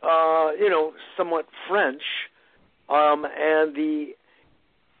is, somewhat French, and the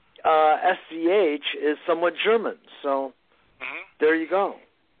S-C-H is somewhat German. So there you go.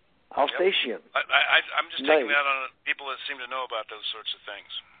 Alsatian. Yep. I'm just taking that on people that seem to know about those sorts of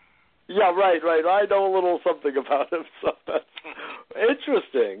things. Yeah, right. I know a little something about him, so that's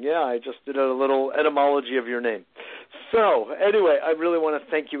interesting. Yeah, I just did a little etymology of your name. So, anyway, I really want to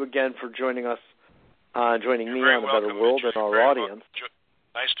thank you again for joining us, joining me on A Better World and our audience.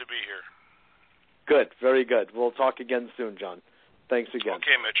 Nice to be here. Good, very good. We'll talk again soon, John. Thanks again.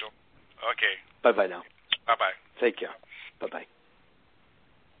 Okay, Mitchell. Okay. Bye-bye now. Bye-bye. Take care. Bye-bye.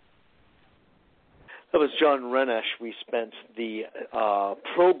 That was John Renesh. We spent the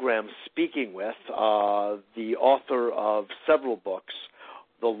program speaking with the author of several books,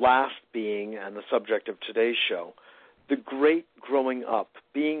 the last being, and the subject of today's show, The Great Growing Up,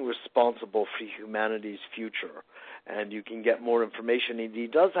 Being Responsible for Humanity's Future. And you can get more information. He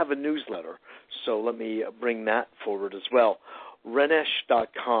does have a newsletter, so let me bring that forward as well.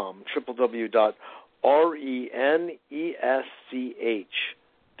 Renesh.com,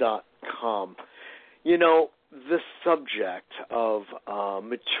 www.renesch.com. You know, the subject of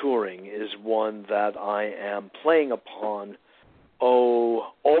maturing is one that I am playing upon,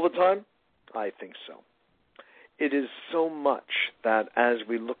 all the time? I think so. It is so much that as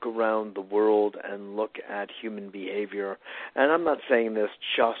we look around the world and look at human behavior, and I'm not saying this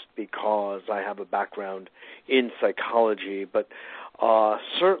just because I have a background in psychology, but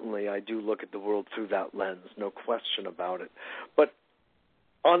certainly I do look at the world through that lens, no question about it. But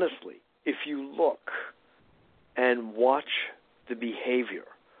honestly, if you look and watch the behavior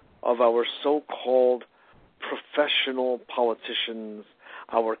of our so-called professional politicians,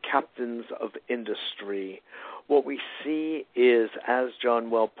 our captains of industry, what we see is, as John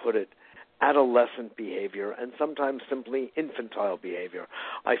well put it, adolescent behavior and sometimes simply infantile behavior.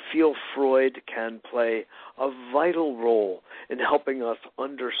 I feel Freud can play a vital role in helping us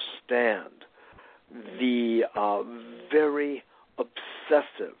understand the very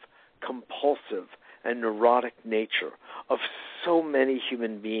obsessive, compulsive, and neurotic nature of so many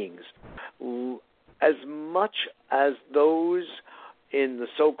human beings, as much as those in the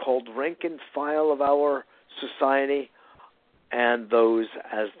so-called rank and file of our society and those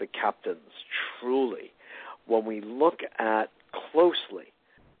as the captains. Truly, when we look at closely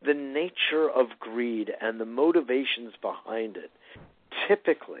the nature of greed and the motivations behind it,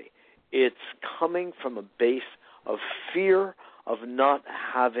 typically it's coming from a base of fear of not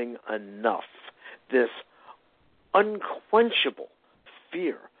having enough, this unquenchable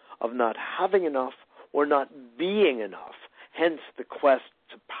fear of not having enough or not being enough, hence the quest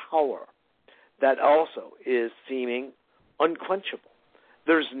to power that also is seeming unquenchable.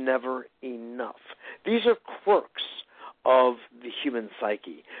 There's never enough. These are quirks of the human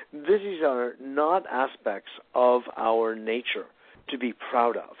psyche. These are not aspects of our nature to be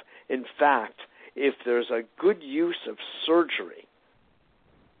proud of. In fact, if there's a good use of surgery,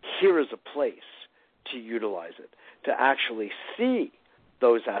 here is a place to utilize it, to actually see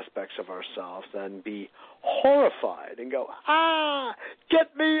those aspects of ourselves and be horrified and go,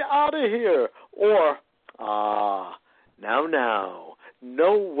 get me out of here. Or, now,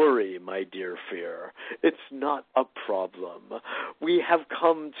 no worry, my dear fear. It's not a problem. We have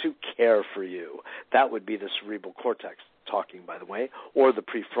come to care for you. That would be the cerebral cortex talking, by the way, or the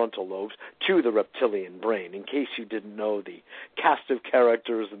prefrontal lobes to the reptilian brain, in case you didn't know the cast of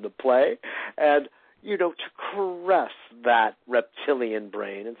characters in the play. And, to caress that reptilian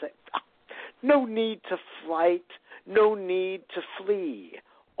brain and say, no need to flight, no need to flee.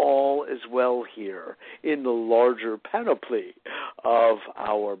 All is well here in the larger panoply of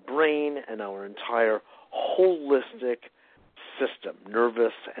our brain and our entire holistic system,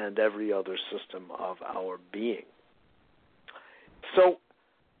 nervous and every other system of our being. So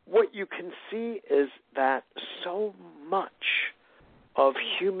what you can see is that so much of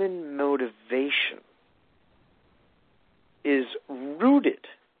human motivation is rooted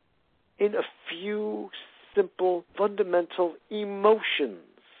in a few simple, fundamental emotions.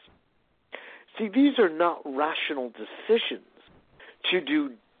 See, these are not rational decisions to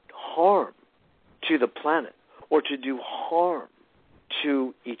do harm to the planet or to do harm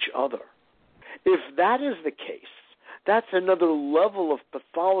to each other. If that is the case, that's another level of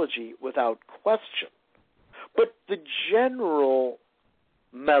pathology without question. But the general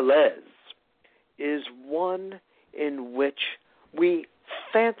malaise is one in which we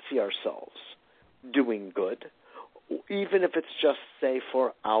fancy ourselves doing good, even if it's just, say,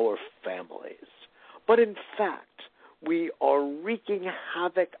 for our families. But in fact, we are wreaking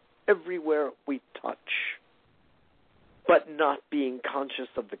havoc everywhere we touch, but not being conscious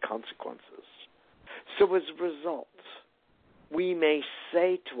of the consequences. So as a result, we may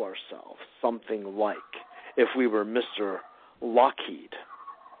say to ourselves something like, if we were Mr. Lockheed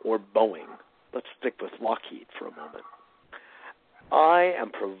or Boeing, let's stick with Lockheed for a moment, I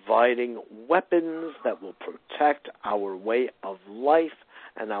am providing weapons that will protect our way of life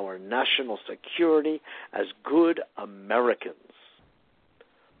and our national security as good Americans.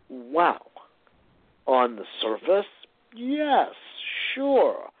 Wow. On the surface, yes,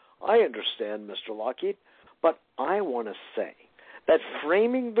 sure, I understand, Mr. Lockheed, but I want to say that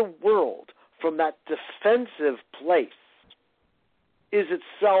framing the world from that defensive place is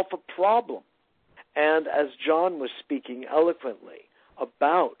itself a problem. And as John was speaking eloquently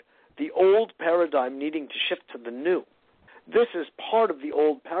about the old paradigm needing to shift to the new, this is part of the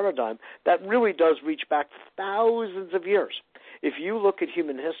old paradigm that really does reach back thousands of years. If you look at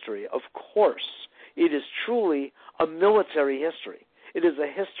human history, of course, it is truly a military history. It is a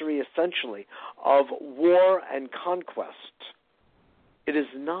history, essentially, of war and conquest. It is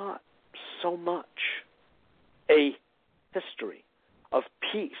not so much a history of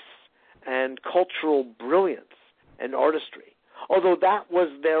peace and cultural brilliance and artistry, although that was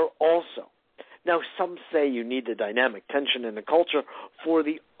there also. Now, some say you need the dynamic tension in the culture for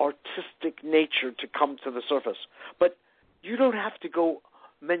the artistic nature to come to the surface, but you don't have to go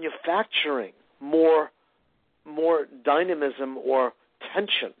manufacturing more dynamism or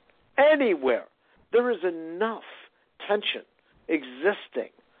tension anywhere. There is enough tension existing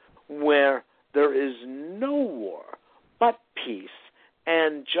where there is no war but peace,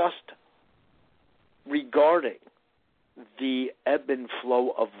 and just regarding the ebb and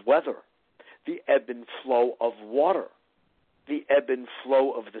flow of weather, the ebb and flow of water, the ebb and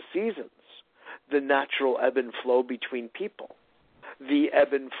flow of the seasons, the natural ebb and flow between people. the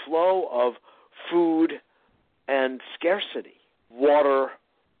ebb and flow of food and scarcity, water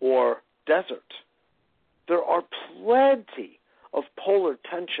or desert. There are plenty of polar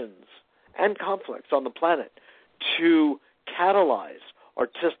tensions and conflicts on the planet to catalyze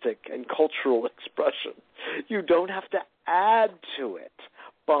artistic and cultural expression. You don't have to add to it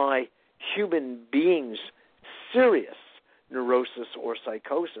by human beings' serious neurosis or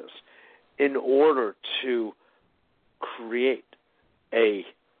psychosis in order to create a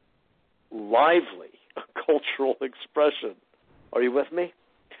lively cultural expression. Are you with me?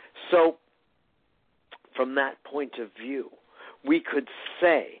 So, from that point of view, we could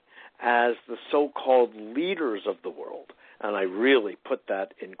say, as the so-called leaders of the world, and I really put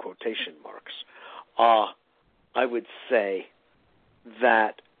that in quotation marks, I would say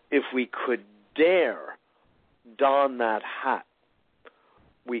that if we could dare don that hat,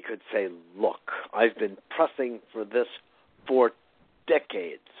 we could say, look, I've been pressing for this for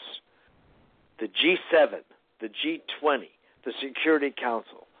decades. The G7, the G20, the Security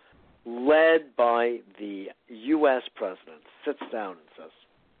Council, led by the U.S. president, sits down and says,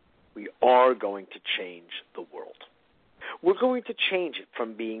 we are going to change the world. We're going to change it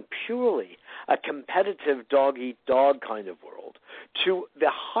from being purely a competitive dog-eat-dog kind of world to the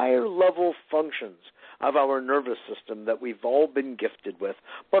higher level functions of our nervous system that we've all been gifted with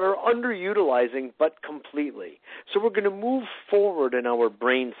but are underutilizing but completely. So we're going to move forward in our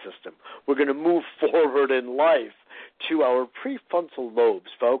brain system. We're going to move forward in life to our prefrontal lobes,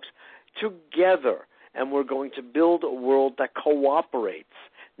 folks, together. And we're going to build a world that cooperates,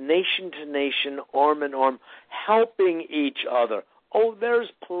 nation to nation, arm in arm, helping each other. Oh, there's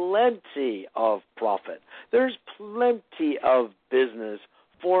plenty of profit. There's plenty of business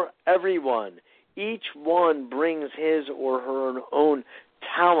for everyone. Each one brings his or her own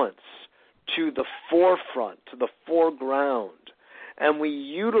talents to the forefront, to the foreground, and we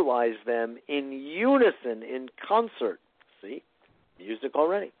utilize them in unison, in concert. See, music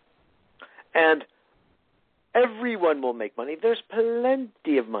already. And everyone will make money. There's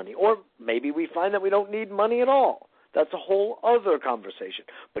plenty of money. Or maybe we find that we don't need money at all. That's a whole other conversation.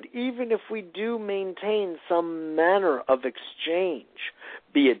 But even if we do maintain some manner of exchange,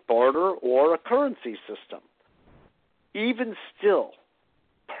 be it barter or a currency system, even still,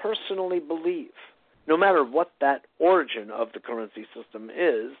 personally believe, no matter what that origin of the currency system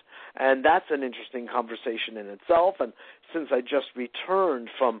is, and that's an interesting conversation in itself, and since I just returned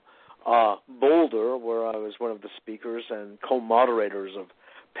from Boulder, where I was one of the speakers and co-moderators of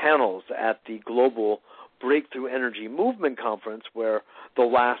panels at the Global Breakthrough Energy Movement Conference, where the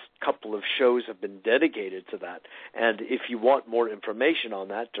last couple of shows have been dedicated to that. And if you want more information on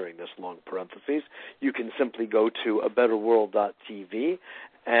that during this long parenthesis, you can simply go to abetterworld.tv,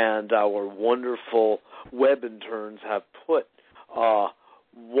 and our wonderful web interns have put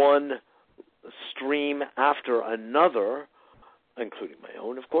one stream after another, including my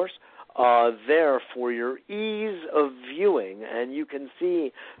own, of course, there for your ease of viewing, and you can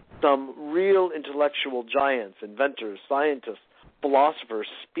see some real intellectual giants, inventors, scientists, philosophers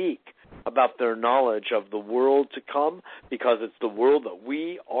speak about their knowledge of the world to come, because it's the world that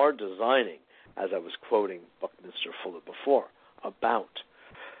we are designing, as I was quoting Buckminster Fuller before, about.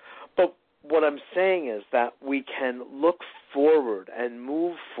 But what I'm saying is that we can look forward and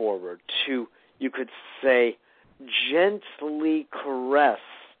move forward to, you could say, gently caress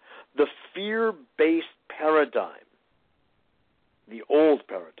the fear-based paradigm, the old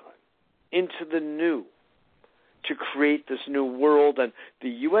paradigm, into the new, to create this new world. And the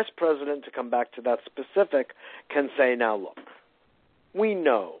U.S. president, to come back to that specific, can say, now look, we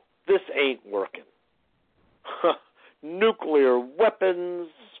know this ain't working. Nuclear weapons,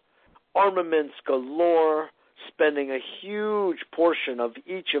 armaments galore, spending a huge portion of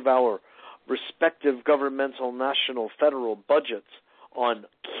each of our respective governmental, national, federal budgets on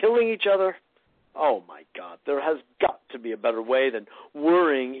killing each other. Oh, my God. There has got to be a better way than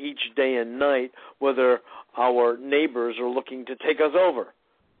worrying each day and night whether our neighbors are looking to take us over.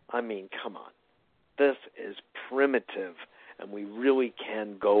 I mean, come on. This is primitive, and we really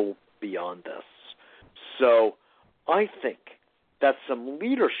can go beyond this. So I think that some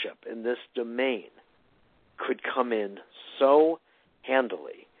leadership in this domain could come in so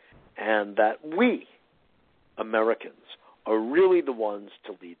handily, and that we, Americans, are really the ones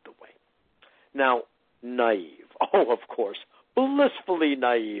to lead the way. Now, naive. Oh, of course, blissfully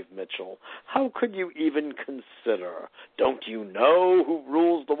naive, Mitchell. How could you even consider? Don't you know who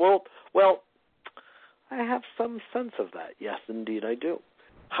rules the world? Well, I have some sense of that. Yes, indeed I do.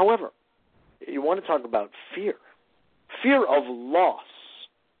 However, you want to talk about fear. Fear of loss.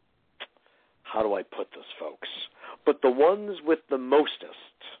 How do I put this, folks? But the ones with the mostest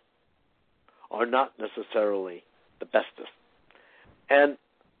are not necessarily the bestest. And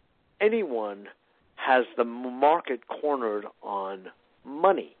anyone has the market cornered on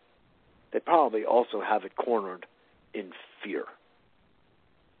money, they probably also have it cornered in fear.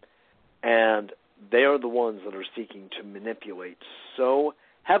 And they are the ones that are seeking to manipulate so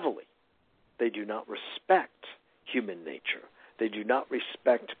heavily. They do not respect human nature. They do not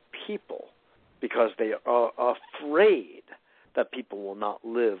respect people because they are afraid that people will not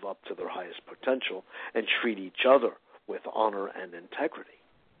live up to their highest potential and treat each other with honor and integrity,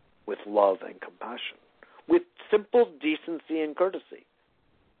 with love and compassion, with simple decency and courtesy.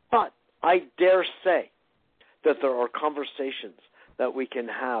 But I dare say that there are conversations that we can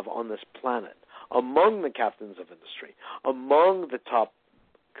have on this planet among the captains of industry, among the top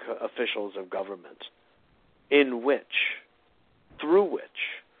officials of government, through which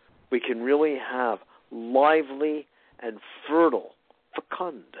we can really have lively and fertile,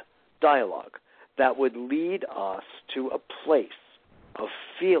 fecund dialogue that would lead us to a place of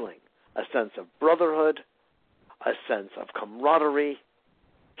feeling a sense of brotherhood, a sense of camaraderie.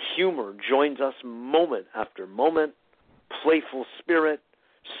 Humor joins us moment after moment, playful spirit,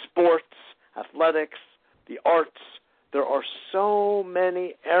 sports, athletics, the arts. There are so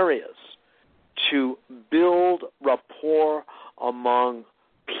many areas to build rapport among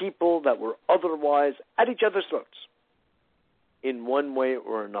people that were otherwise at each other's throats in one way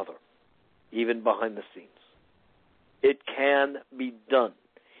or another, even behind the scenes. It can be done.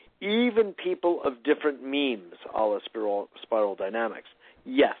 Even people of different means, a la spiral dynamics.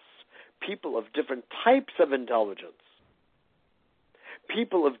 Yes, people of different types of intelligence,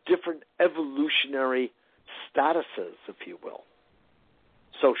 people of different evolutionary statuses, if you will,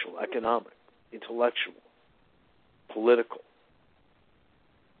 social, economic, intellectual, political,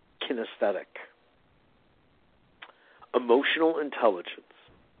 kinesthetic. Emotional intelligence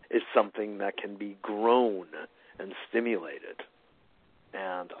is something that can be grown and stimulated,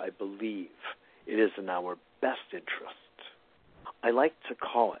 and I believe it is in our best interest. I like to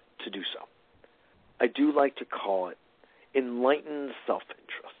call it, to do so, I do like to call it enlightened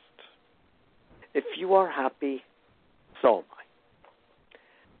self-interest. If you are happy, so am I.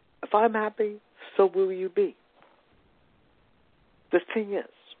 If I'm happy, so will you be. The thing is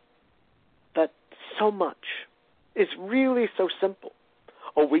that so much is really so simple.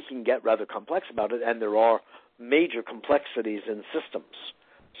 Or we can get rather complex about it, and there are major complexities in systems.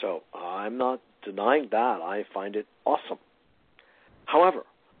 So I'm not denying that. I find it awesome. However,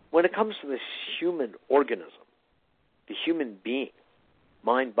 when it comes to this human organism, the human being,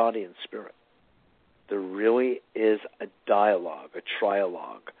 mind, body, and spirit, there really is a dialogue, a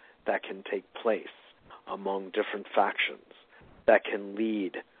trialogue that can take place among different factions that can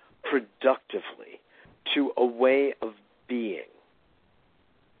lead productively to a way of being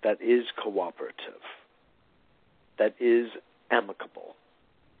that is cooperative, that is amicable,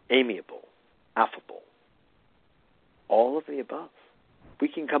 amiable, affable, all of the above. We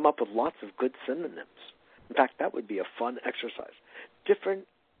can come up with lots of good synonyms. In fact, that would be a fun exercise. Different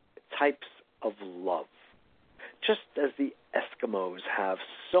types of love. Just as the Eskimos have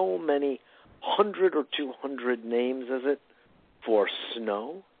so many 100 or 200 names, is it, for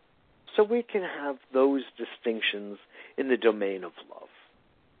snow, so we can have those distinctions in the domain of love.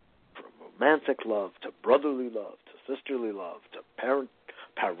 From romantic love to brotherly love to sisterly love to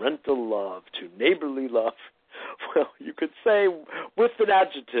parental love to neighborly love. Well, you could say with an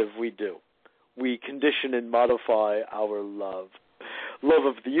adjective we do. We condition and modify our love. Love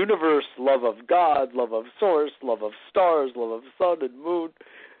of the universe, love of God, love of source, love of stars, love of sun and moon,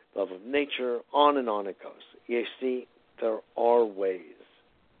 love of nature, on and on it goes. You see, there are ways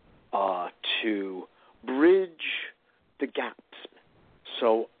to bridge the gaps.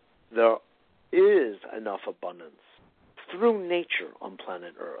 So there is enough abundance through nature on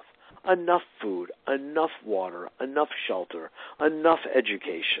planet Earth. Enough food, enough water, enough shelter, enough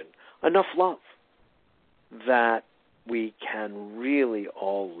education, enough love that we can really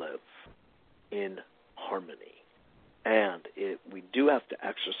all live in harmony. And we do have to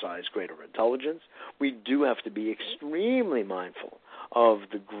exercise greater intelligence. We do have to be extremely mindful of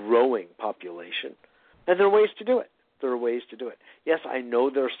the growing population. And there are ways to do it. Yes, I know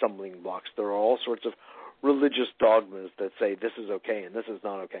there are stumbling blocks. There are all sorts of religious dogmas that say this is okay and this is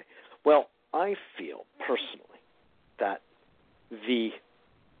not okay. Well, I feel personally that the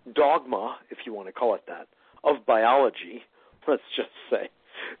dogma, if you want to call it that, of biology, let's just say,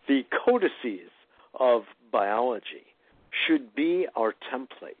 the codices of biology should be our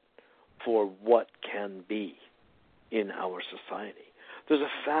template for what can be in our society. There's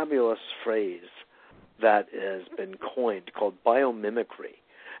a fabulous phrase that has been coined called biomimicry.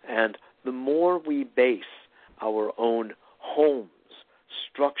 And the more we base our own homes,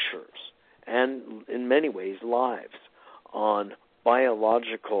 structures, and in many ways lives on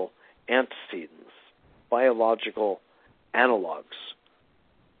biological antecedents, biological analogs,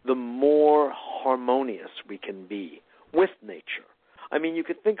 the more harmonious we can be with nature. I mean, you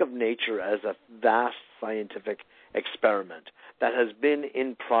could think of nature as a vast scientific experiment that has been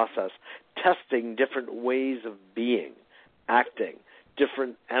in process, testing different ways of being, acting,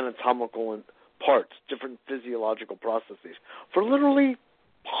 different anatomical parts, different physiological processes for literally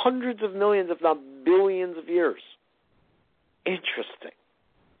hundreds of millions, if not billions of years. Interesting.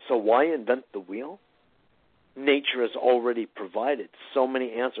 So why invent the wheel? Nature has already provided so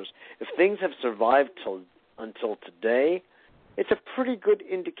many answers. If things have survived until today, it's a pretty good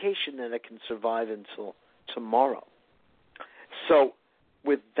indication that it can survive until tomorrow. So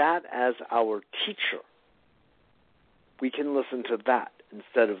with that as our teacher, we can listen to that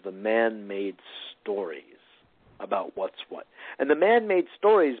instead of the man-made stories about what's what. And the man-made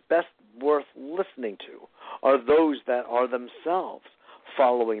stories best worth listening to are those that are themselves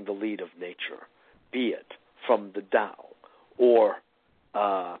following the lead of nature, be it from the Tao or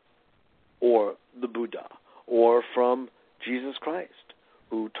the Buddha or from Jesus Christ,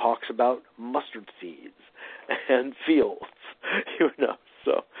 who talks about mustard seeds and fields,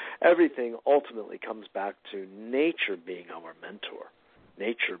 So everything ultimately comes back to nature being our mentor,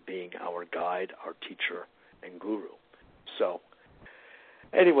 nature being our guide, our teacher, and guru. So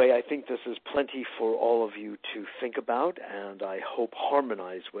anyway, I think this is plenty for all of you to think about, and I hope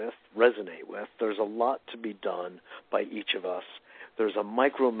harmonize with, resonate with. There's a lot to be done by each of us. There's a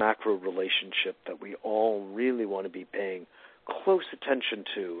micro-macro relationship that we all really want to be paying close attention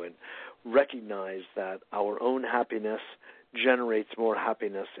to and recognize that our own happiness generates more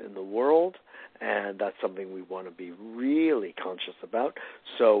happiness in the world, and that's something we want to be really conscious about.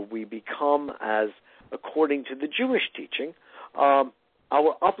 So we become, as according to the Jewish teaching, our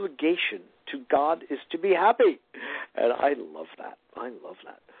obligation to God is to be happy. And I love that.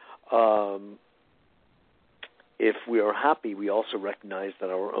 If we are happy, we also recognize that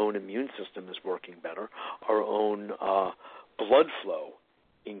our own immune system is working better, our own blood flow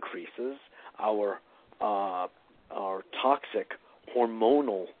increases, our toxic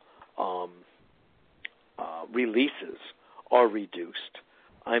hormonal releases are reduced.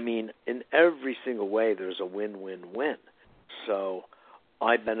 I mean, in every single way, there's a win-win-win. So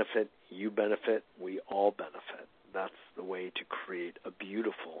I benefit, you benefit, we all benefit. That's the way to create a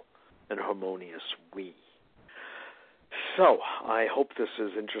beautiful and harmonious we. So I hope this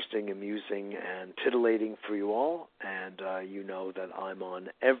is interesting, amusing, and titillating for you all. And you know that I'm on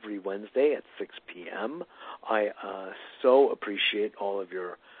every Wednesday at 6 p.m. I so appreciate all of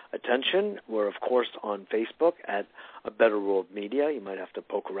your attention. We're, of course, on Facebook at A Better World Media. You might have to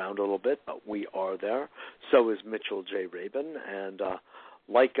poke around a little bit, but we are there. So is Mitchell J. Rabin. And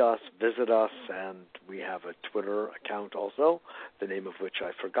like us, visit us, and we have a Twitter account also, the name of which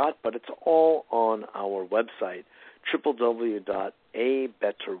I forgot, but it's all on our website,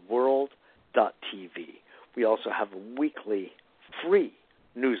 www.abetterworld.tv. We also have a weekly free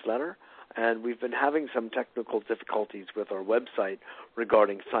newsletter, and we've been having some technical difficulties with our website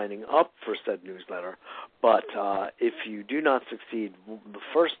regarding signing up for said newsletter. But if you do not succeed the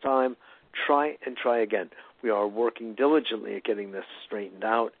first time, try again. We are working diligently at getting this straightened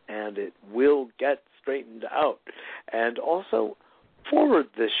out, and it will get straightened out. And also, forward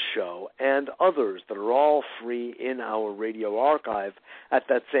this show and others that are all free in our radio archive at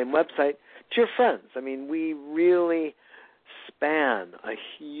that same website to your friends. I mean, we really span a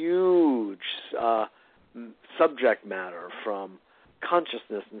huge subject matter, from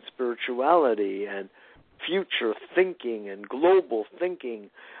consciousness and spirituality and future thinking and global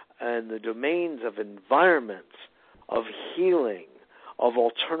thinking and the domains of environments, of healing, of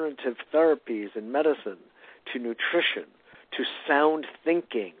alternative therapies and medicine, to nutrition, to sound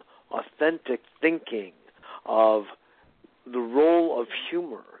thinking, authentic thinking, of the role of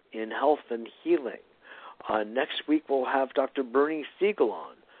humor in health and healing. Next week we'll have Dr. Bernie Siegel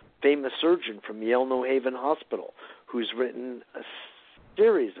on, famous surgeon from Yale New Haven Hospital, who's written a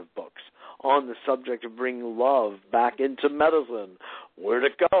series of books on the subject of bringing love back into medicine. Where'd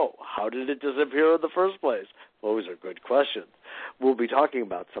it go? How did it disappear in the first place? Those are good questions. We'll be talking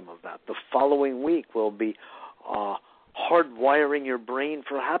about some of that. The following week we'll be hardwiring your brain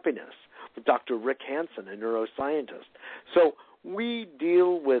for happiness with Dr. Rick Hansen, a neuroscientist. So we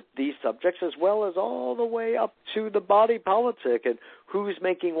deal with these subjects as well as all the way up to the body politic and who's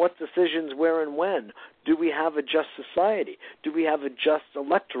making what decisions where and when. Do we have a just society? Do we have a just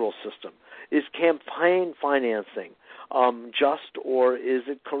electoral system? Is campaign financing just, or is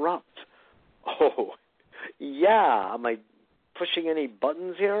it corrupt? Oh, yeah. Am I pushing any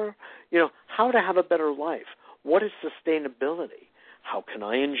buttons here? How to have a better life. What is sustainability? How can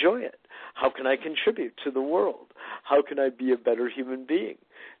I enjoy it? How can I contribute to the world? How can I be a better human being?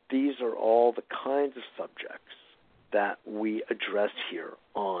 These are all the kinds of subjects that we address here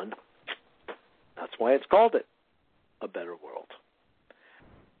on, that's why it's called it, A Better World.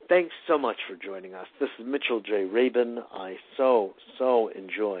 Thanks so much for joining us. This is Mitchell J. Rabin. I so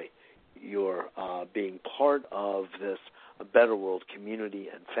enjoy your being part of this A Better World community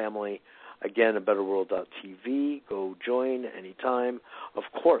and family. Again, abetterworld.tv. Go join anytime. Of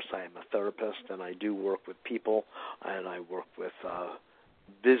course, I am a therapist, and I do work with people, and I work with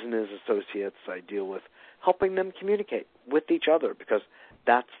business associates. I deal with helping them communicate with each other, because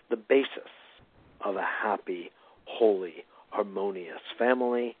that's the basis of a happy, holy, harmonious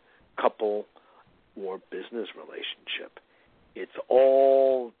family, couple, or business relationship. It's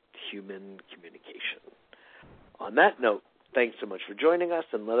all human communication. On that note, thanks so much for joining us,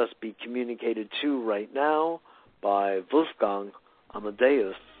 and let us be communicated to right now by Wolfgang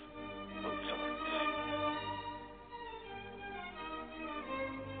Amadeus